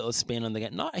cool little spin on the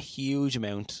game. Not a huge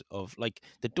amount of, like,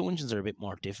 the dungeons are a bit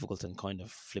more difficult and kind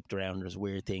of flipped around. There's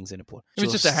weird things in it, but it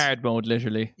was just a hard mode,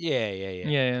 literally.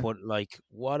 Yeah. But like,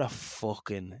 what a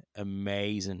fucking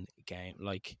amazing game!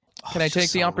 Like, can I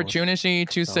take the opportunity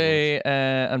to say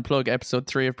and plug episode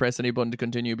 3 of Press Any Button to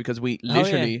Continue, because we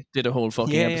literally did a whole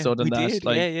fucking episode on that. Did.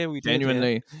 Like, we did.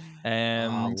 Genuinely.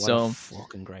 What a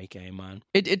fucking great game, man.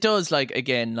 It does, like,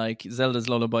 again, like Zelda's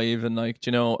Lullaby, even, like,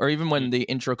 you know, or even when the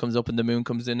intro comes up and the moon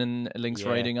comes in and Link's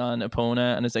riding on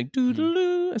Epona and it's like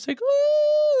doo-doo-doo, it's like,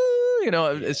 ooh, you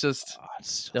know, it's just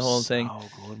the whole thing.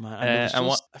 So good, man.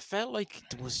 And I felt like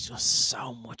there was just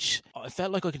so much. I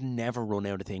felt like I could never run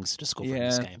out of things to discover in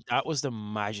this game. That was the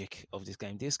magic of this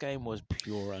game. This game was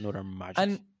pure another magic.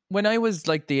 And when I was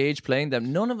like the age playing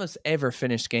them, none of us ever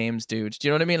finished games, dude. Do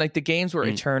you know what I mean? Like, the games were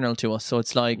eternal to us. So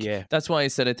it's like, that's why I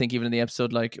said, I think even in the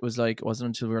episode, like, it wasn't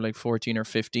until we were like 14 or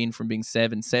 15 from being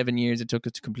 7 years it took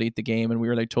us to complete the game. And we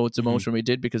were like totes emotional when we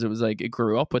did, because it was like, it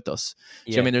grew up with us.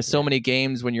 Do you know what I mean? There's so many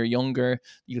games when you're younger,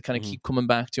 you kind of keep coming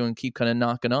back to and keep kind of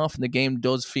knocking off, and the game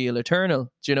does feel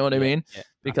eternal. Do you know what I mean? Yeah,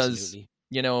 because absolutely.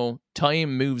 You know,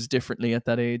 time moves differently at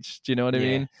that age. Do you know what I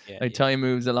mean? Time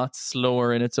moves a lot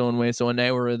slower in its own way. So an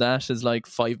hour of that is like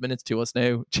 5 minutes to us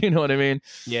now. Do you know what I mean?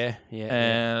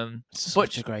 Yeah.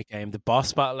 Such a great game. The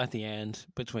boss battle at the end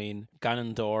between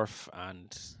Ganondorf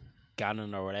and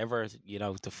Ganon or whatever, you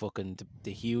know,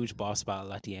 the huge boss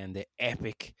battle at the end, the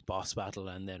epic boss battle,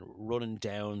 and then running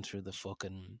down through the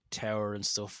fucking tower and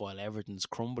stuff while everything's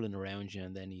crumbling around you,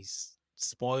 and then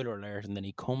spoiler alert, and then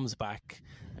he comes back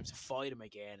and to fight him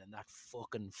again, and that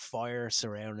fucking fire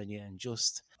surrounding you, and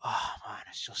just, oh man,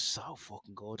 it's just so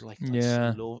fucking good. Like,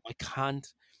 I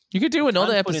can't. You could do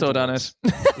another episode on it.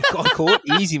 I could,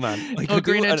 easy, man. I could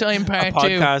Ocarina of Time Part 2.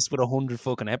 Podcast with 100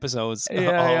 fucking episodes.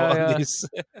 On this.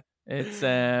 It's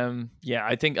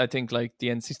I think like the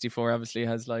N64 obviously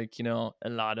has, like, you know, a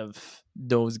lot of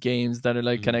those games that are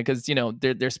like kind of, because, you know,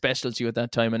 they're special to you at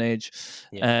that time and age.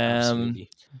 Absolutely.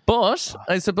 But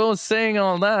I suppose, saying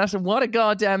all that, what a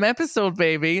goddamn episode,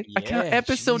 baby!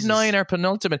 Episode 9, our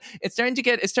penultimate. It's starting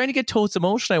to get totes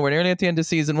emotional. We're nearly at the end of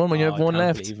season 1 when you have one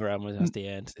left. I can't believe we're almost at the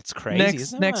end. It's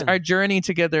crazy. Next, our journey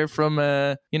together from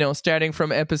starting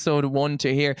from episode 1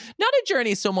 to here. Not a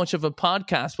journey so much of a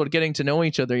podcast, but getting to know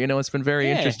each other. You know, it's been very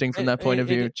interesting from that point of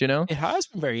view. Do you know? It has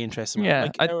been very interesting. Yeah,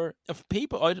 if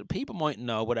people might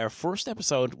know, but our first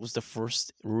episode was the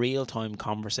first real time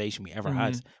conversation we ever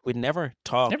had. We'd never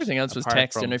talked. Everything else was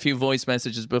text and a few voice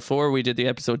messages before we did the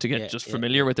episode to get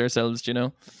familiar with ourselves, you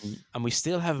know. And we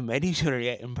still haven't met each other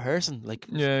yet in person. Like,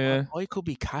 I could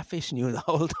be catfishing you the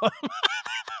whole time.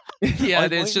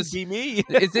 It's just be me.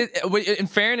 In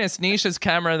fairness, Nisha's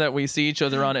camera that we see each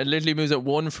other on, it literally moves at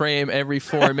one frame every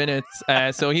 4 minutes.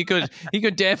 So he could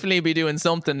definitely be doing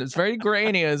something. It's very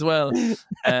grainy as well,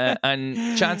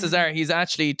 and chances are he's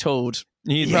actually Toad.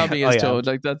 He probably is Toad.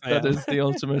 Like that is the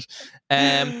ultimate.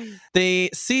 The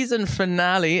season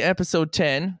finale, episode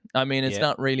 10. I mean, it's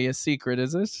not really a secret,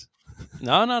 is it?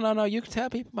 No. You can tell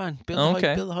people, man. Build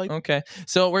the hype. Okay.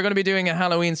 So we're going to be doing a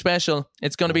Halloween special.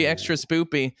 It's going to be extra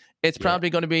spoopy. It's probably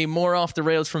going to be more off the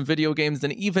rails from video games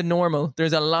than even normal.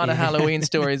 There's a lot of Halloween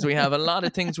stories. We have a lot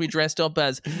of things we dressed up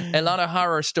as, a lot of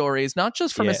horror stories, not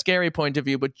just from a scary point of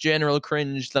view, but general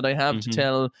cringe that I have to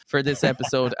tell for this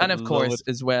episode. And of course,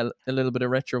 as well, a little bit of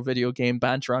retro video game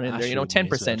banter on in there. You know, 10%.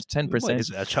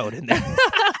 10%. Throw it in there.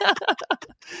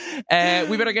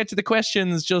 We better get to the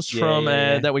questions just from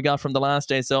that we got from the last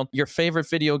day. So, your favorite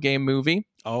video game movie?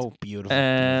 Oh, beautiful.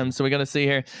 So we got to see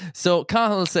here. So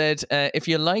Cahill said, if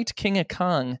you liked King of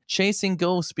Kong, Chasing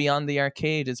Ghosts Beyond the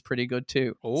Arcade is pretty good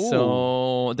too. Oh,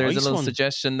 so there's a little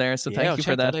suggestion there. So thank you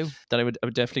for that. That I would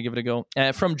definitely give it a go.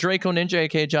 From Draco Ninja,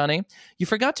 aka Johnny, you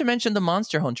forgot to mention the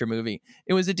Monster Hunter movie.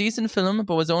 It was a decent film,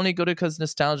 but was only good because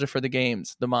nostalgia for the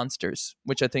games, the monsters,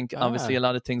 which I think obviously a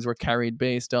lot of things were carried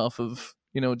based off of,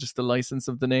 you know, just the license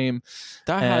of the name.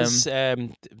 That has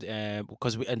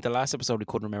because in the last episode we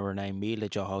couldn't remember her name, Mila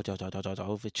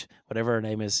Jovovich, whatever her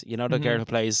name is. You know, the girl who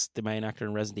plays the main actor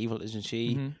in Resident Evil, isn't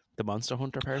she the Monster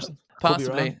Hunter person?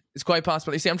 Possibly. It's quite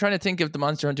possible. You see, I'm trying to think if the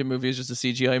Monster Hunter movie is just a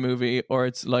CGI movie or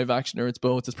it's live action or it's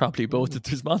both. It's probably both if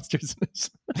there's monsters in it.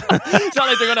 It's not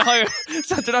like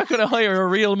they're not going to hire a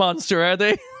real monster, are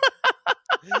they?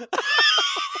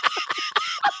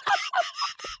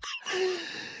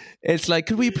 It's like,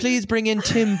 could we please bring in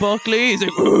Tim Buckley? He's like,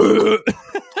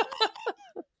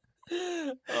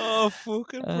 oh,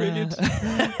 fucking brilliant.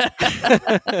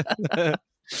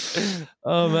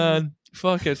 Oh, man.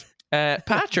 Fuck it.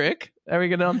 Patrick, how are we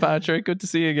getting on, Patrick? Good to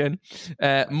see you again.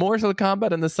 Mortal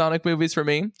Kombat and the Sonic movies for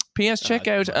me. P.S. Check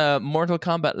out Mortal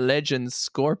Kombat Legends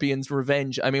Scorpion's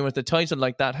Revenge. I mean, with a title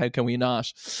like that, how can we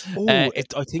not? I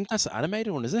think that's the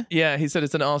animated one, is it? Yeah, he said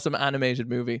it's an awesome animated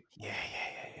movie. Yeah.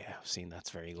 I've seen that's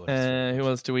very good. Who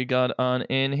else do we got on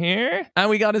in here? And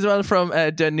we got as well from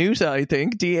Danuta, I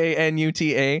think.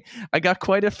 Danuta. I got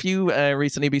quite a few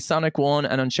recently. Be Sonic 1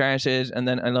 and Uncharted. And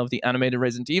then I love the animated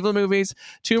Resident Evil movies.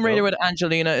 Tomb Raider with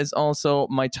Angelina is also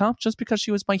my top just because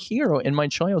she was my hero in my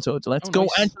childhood. Let's go,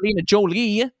 nice. Angelina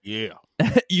Jolie. Yeah.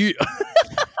 Yeah.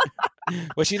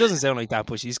 Well, she doesn't sound like that,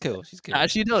 but she's cool. She's cool.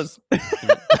 She does.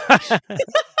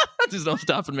 There's no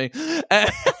stopping me.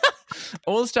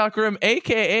 Old Stockroom,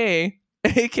 aka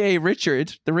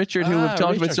Richard, the Richard who we've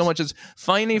talked about so much, has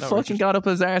finally fucking got up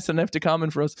his arse and left a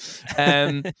comment for us.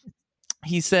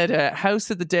 He said,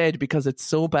 House of the Dead, because it's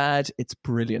so bad, it's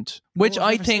brilliant. Which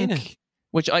I think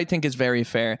is very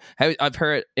fair. I've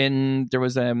heard there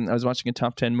was I was watching a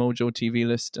top 10 Mojo TV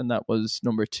list, and that was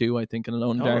number 2, I think, and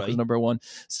Alone in the Dark was number 1.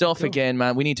 Stuff again,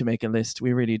 man. We need to make a list.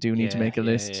 We really do need to make a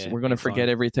list. Yeah. We're going to forget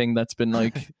everything that's been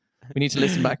like. We need to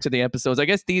listen back to the episodes. I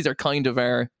guess these are kind of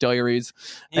our diaries.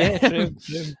 Yeah, true.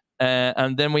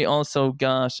 And then we also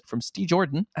got from Steve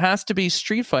Jordan, has to be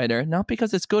Street Fighter, not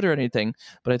because it's good or anything,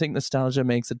 but I think nostalgia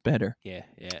makes it better. Yeah.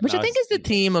 Which I think is the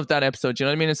theme of that episode. You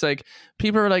know what I mean? It's like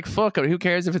people are like, fuck it, who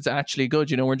cares if it's actually good?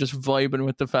 You know, we're just vibing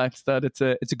with the fact that it's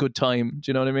a good time.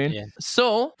 Do you know what I mean? Yeah.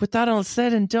 So with that all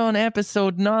said and done,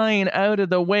 episode 9 out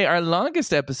of the way, our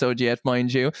longest episode yet,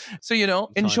 mind you. So, you know,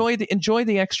 enjoy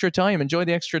the extra time. Enjoy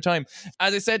the extra time.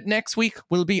 As I said, next week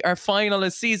will be our final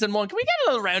of season 1. Can we get a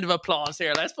little round of applause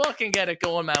here? Let's fucking get it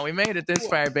going, man. We made it this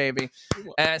far, baby.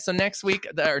 So the next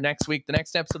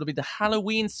episode will be the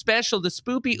Halloween special, the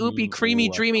spoopy, oopy, creamy,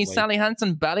 dreamy Sally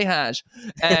Hansen Ballyhash.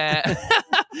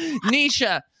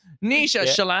 Nisha,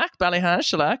 Shellac, Ballyhash,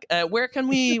 Shellac. Where can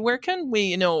we,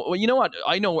 you know what?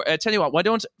 I know, tell you what, why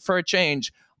don't, for a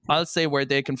change, I'll say where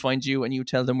they can find you and you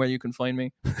tell them where you can find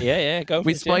me. Yeah, go for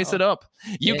we spice it up.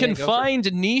 You can find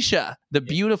Nisha, the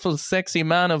beautiful, sexy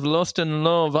man of lust and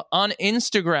love, on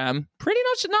Instagram. Pretty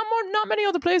much not many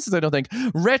other places, I don't think.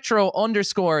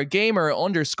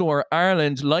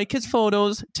 Retro_gamer_Ireland. Like his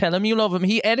photos. Tell him you love him.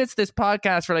 He edits this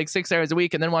podcast for like 6 hours a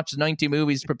week and then watches 90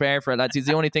 movies to prepare for it, lads. He's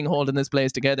the only thing holding this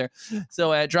place together.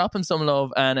 So drop him some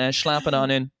love and slap it on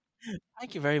in.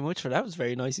 Thank you very much for that. It was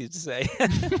very nice of you to say.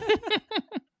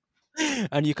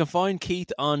 And you can find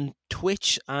Keith on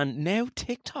Twitch and now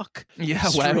TikTok. Yeah,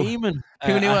 streaming. Wow.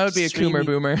 Who knew I would be a Coomer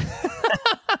Boomer?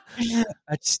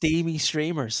 At Steamy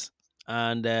Streamers.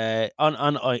 And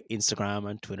on Instagram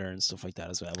and Twitter and stuff like that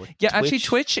as well. Yeah, actually,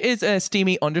 Twitch is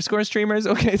steamy_streamers.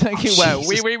 Okay, thank you. Wow,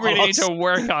 we really need to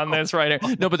work on this right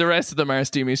now. No, but the rest of them are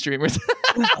steamy streamers.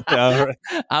 I'm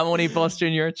only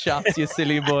busting your chops, you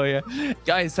silly boy.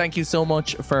 Guys, thank you so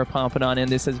much for popping on in.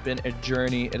 This has been a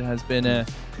journey. It has been a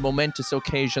momentous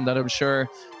occasion that I'm sure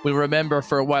we'll remember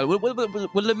for a while. We'll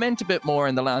lament a bit more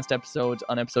in the last episode,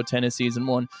 on episode 10 of season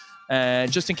 1.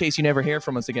 Just in case you never hear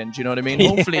from us again. Do you know what I mean?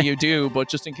 Hopefully you do, but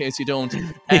just in case you don't.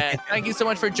 Thank you so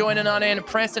much for joining on in.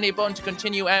 Press any button to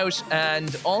continue out.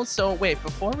 And also, wait,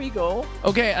 before we go.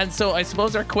 Okay, and so I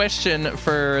suppose our question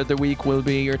for the week will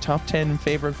be your top 10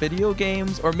 favorite video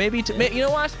games. Or maybe, you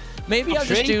know what? Maybe I'll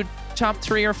just do top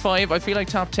 3 or 5. I feel like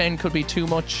top 10 could be too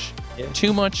much.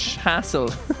 Too much hassle.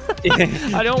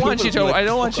 I don't want you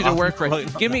to work for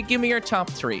it. Give me your top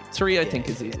 3. 3 I think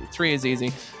is easy. 3 is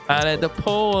easy. And the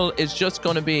poll is just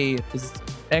going to be, is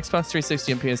Xbox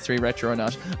 360 and PS3 retro or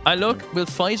not? We'll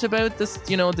fight about this,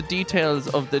 you know, the details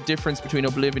of the difference between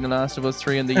Oblivion and Last of Us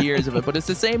 3 and the years of it, but it's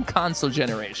the same console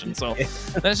generation. So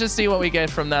let's just see what we get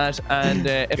from that. And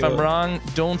if I'm wrong,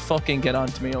 don't fucking get on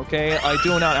to me, okay? I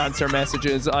do not answer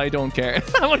messages. I don't care.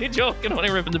 I'm only joking. I'm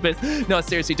only ripping the bits. No,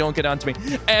 seriously, don't get on to me.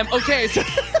 Okay, so...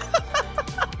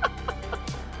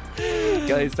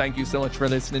 Guys, thank you so much for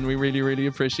listening. We really, really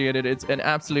appreciate it. It's an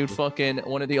absolute fucking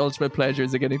one of the ultimate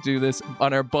pleasures of getting to do this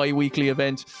on our bi-weekly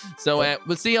event. So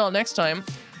we'll see y'all next time.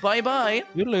 Bye-bye.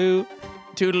 Toodaloo.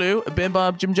 Toodaloo. Bim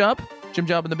Bob, Jim Job. Jim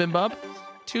Job and the Bim Bob.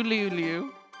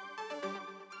 Toodaloo.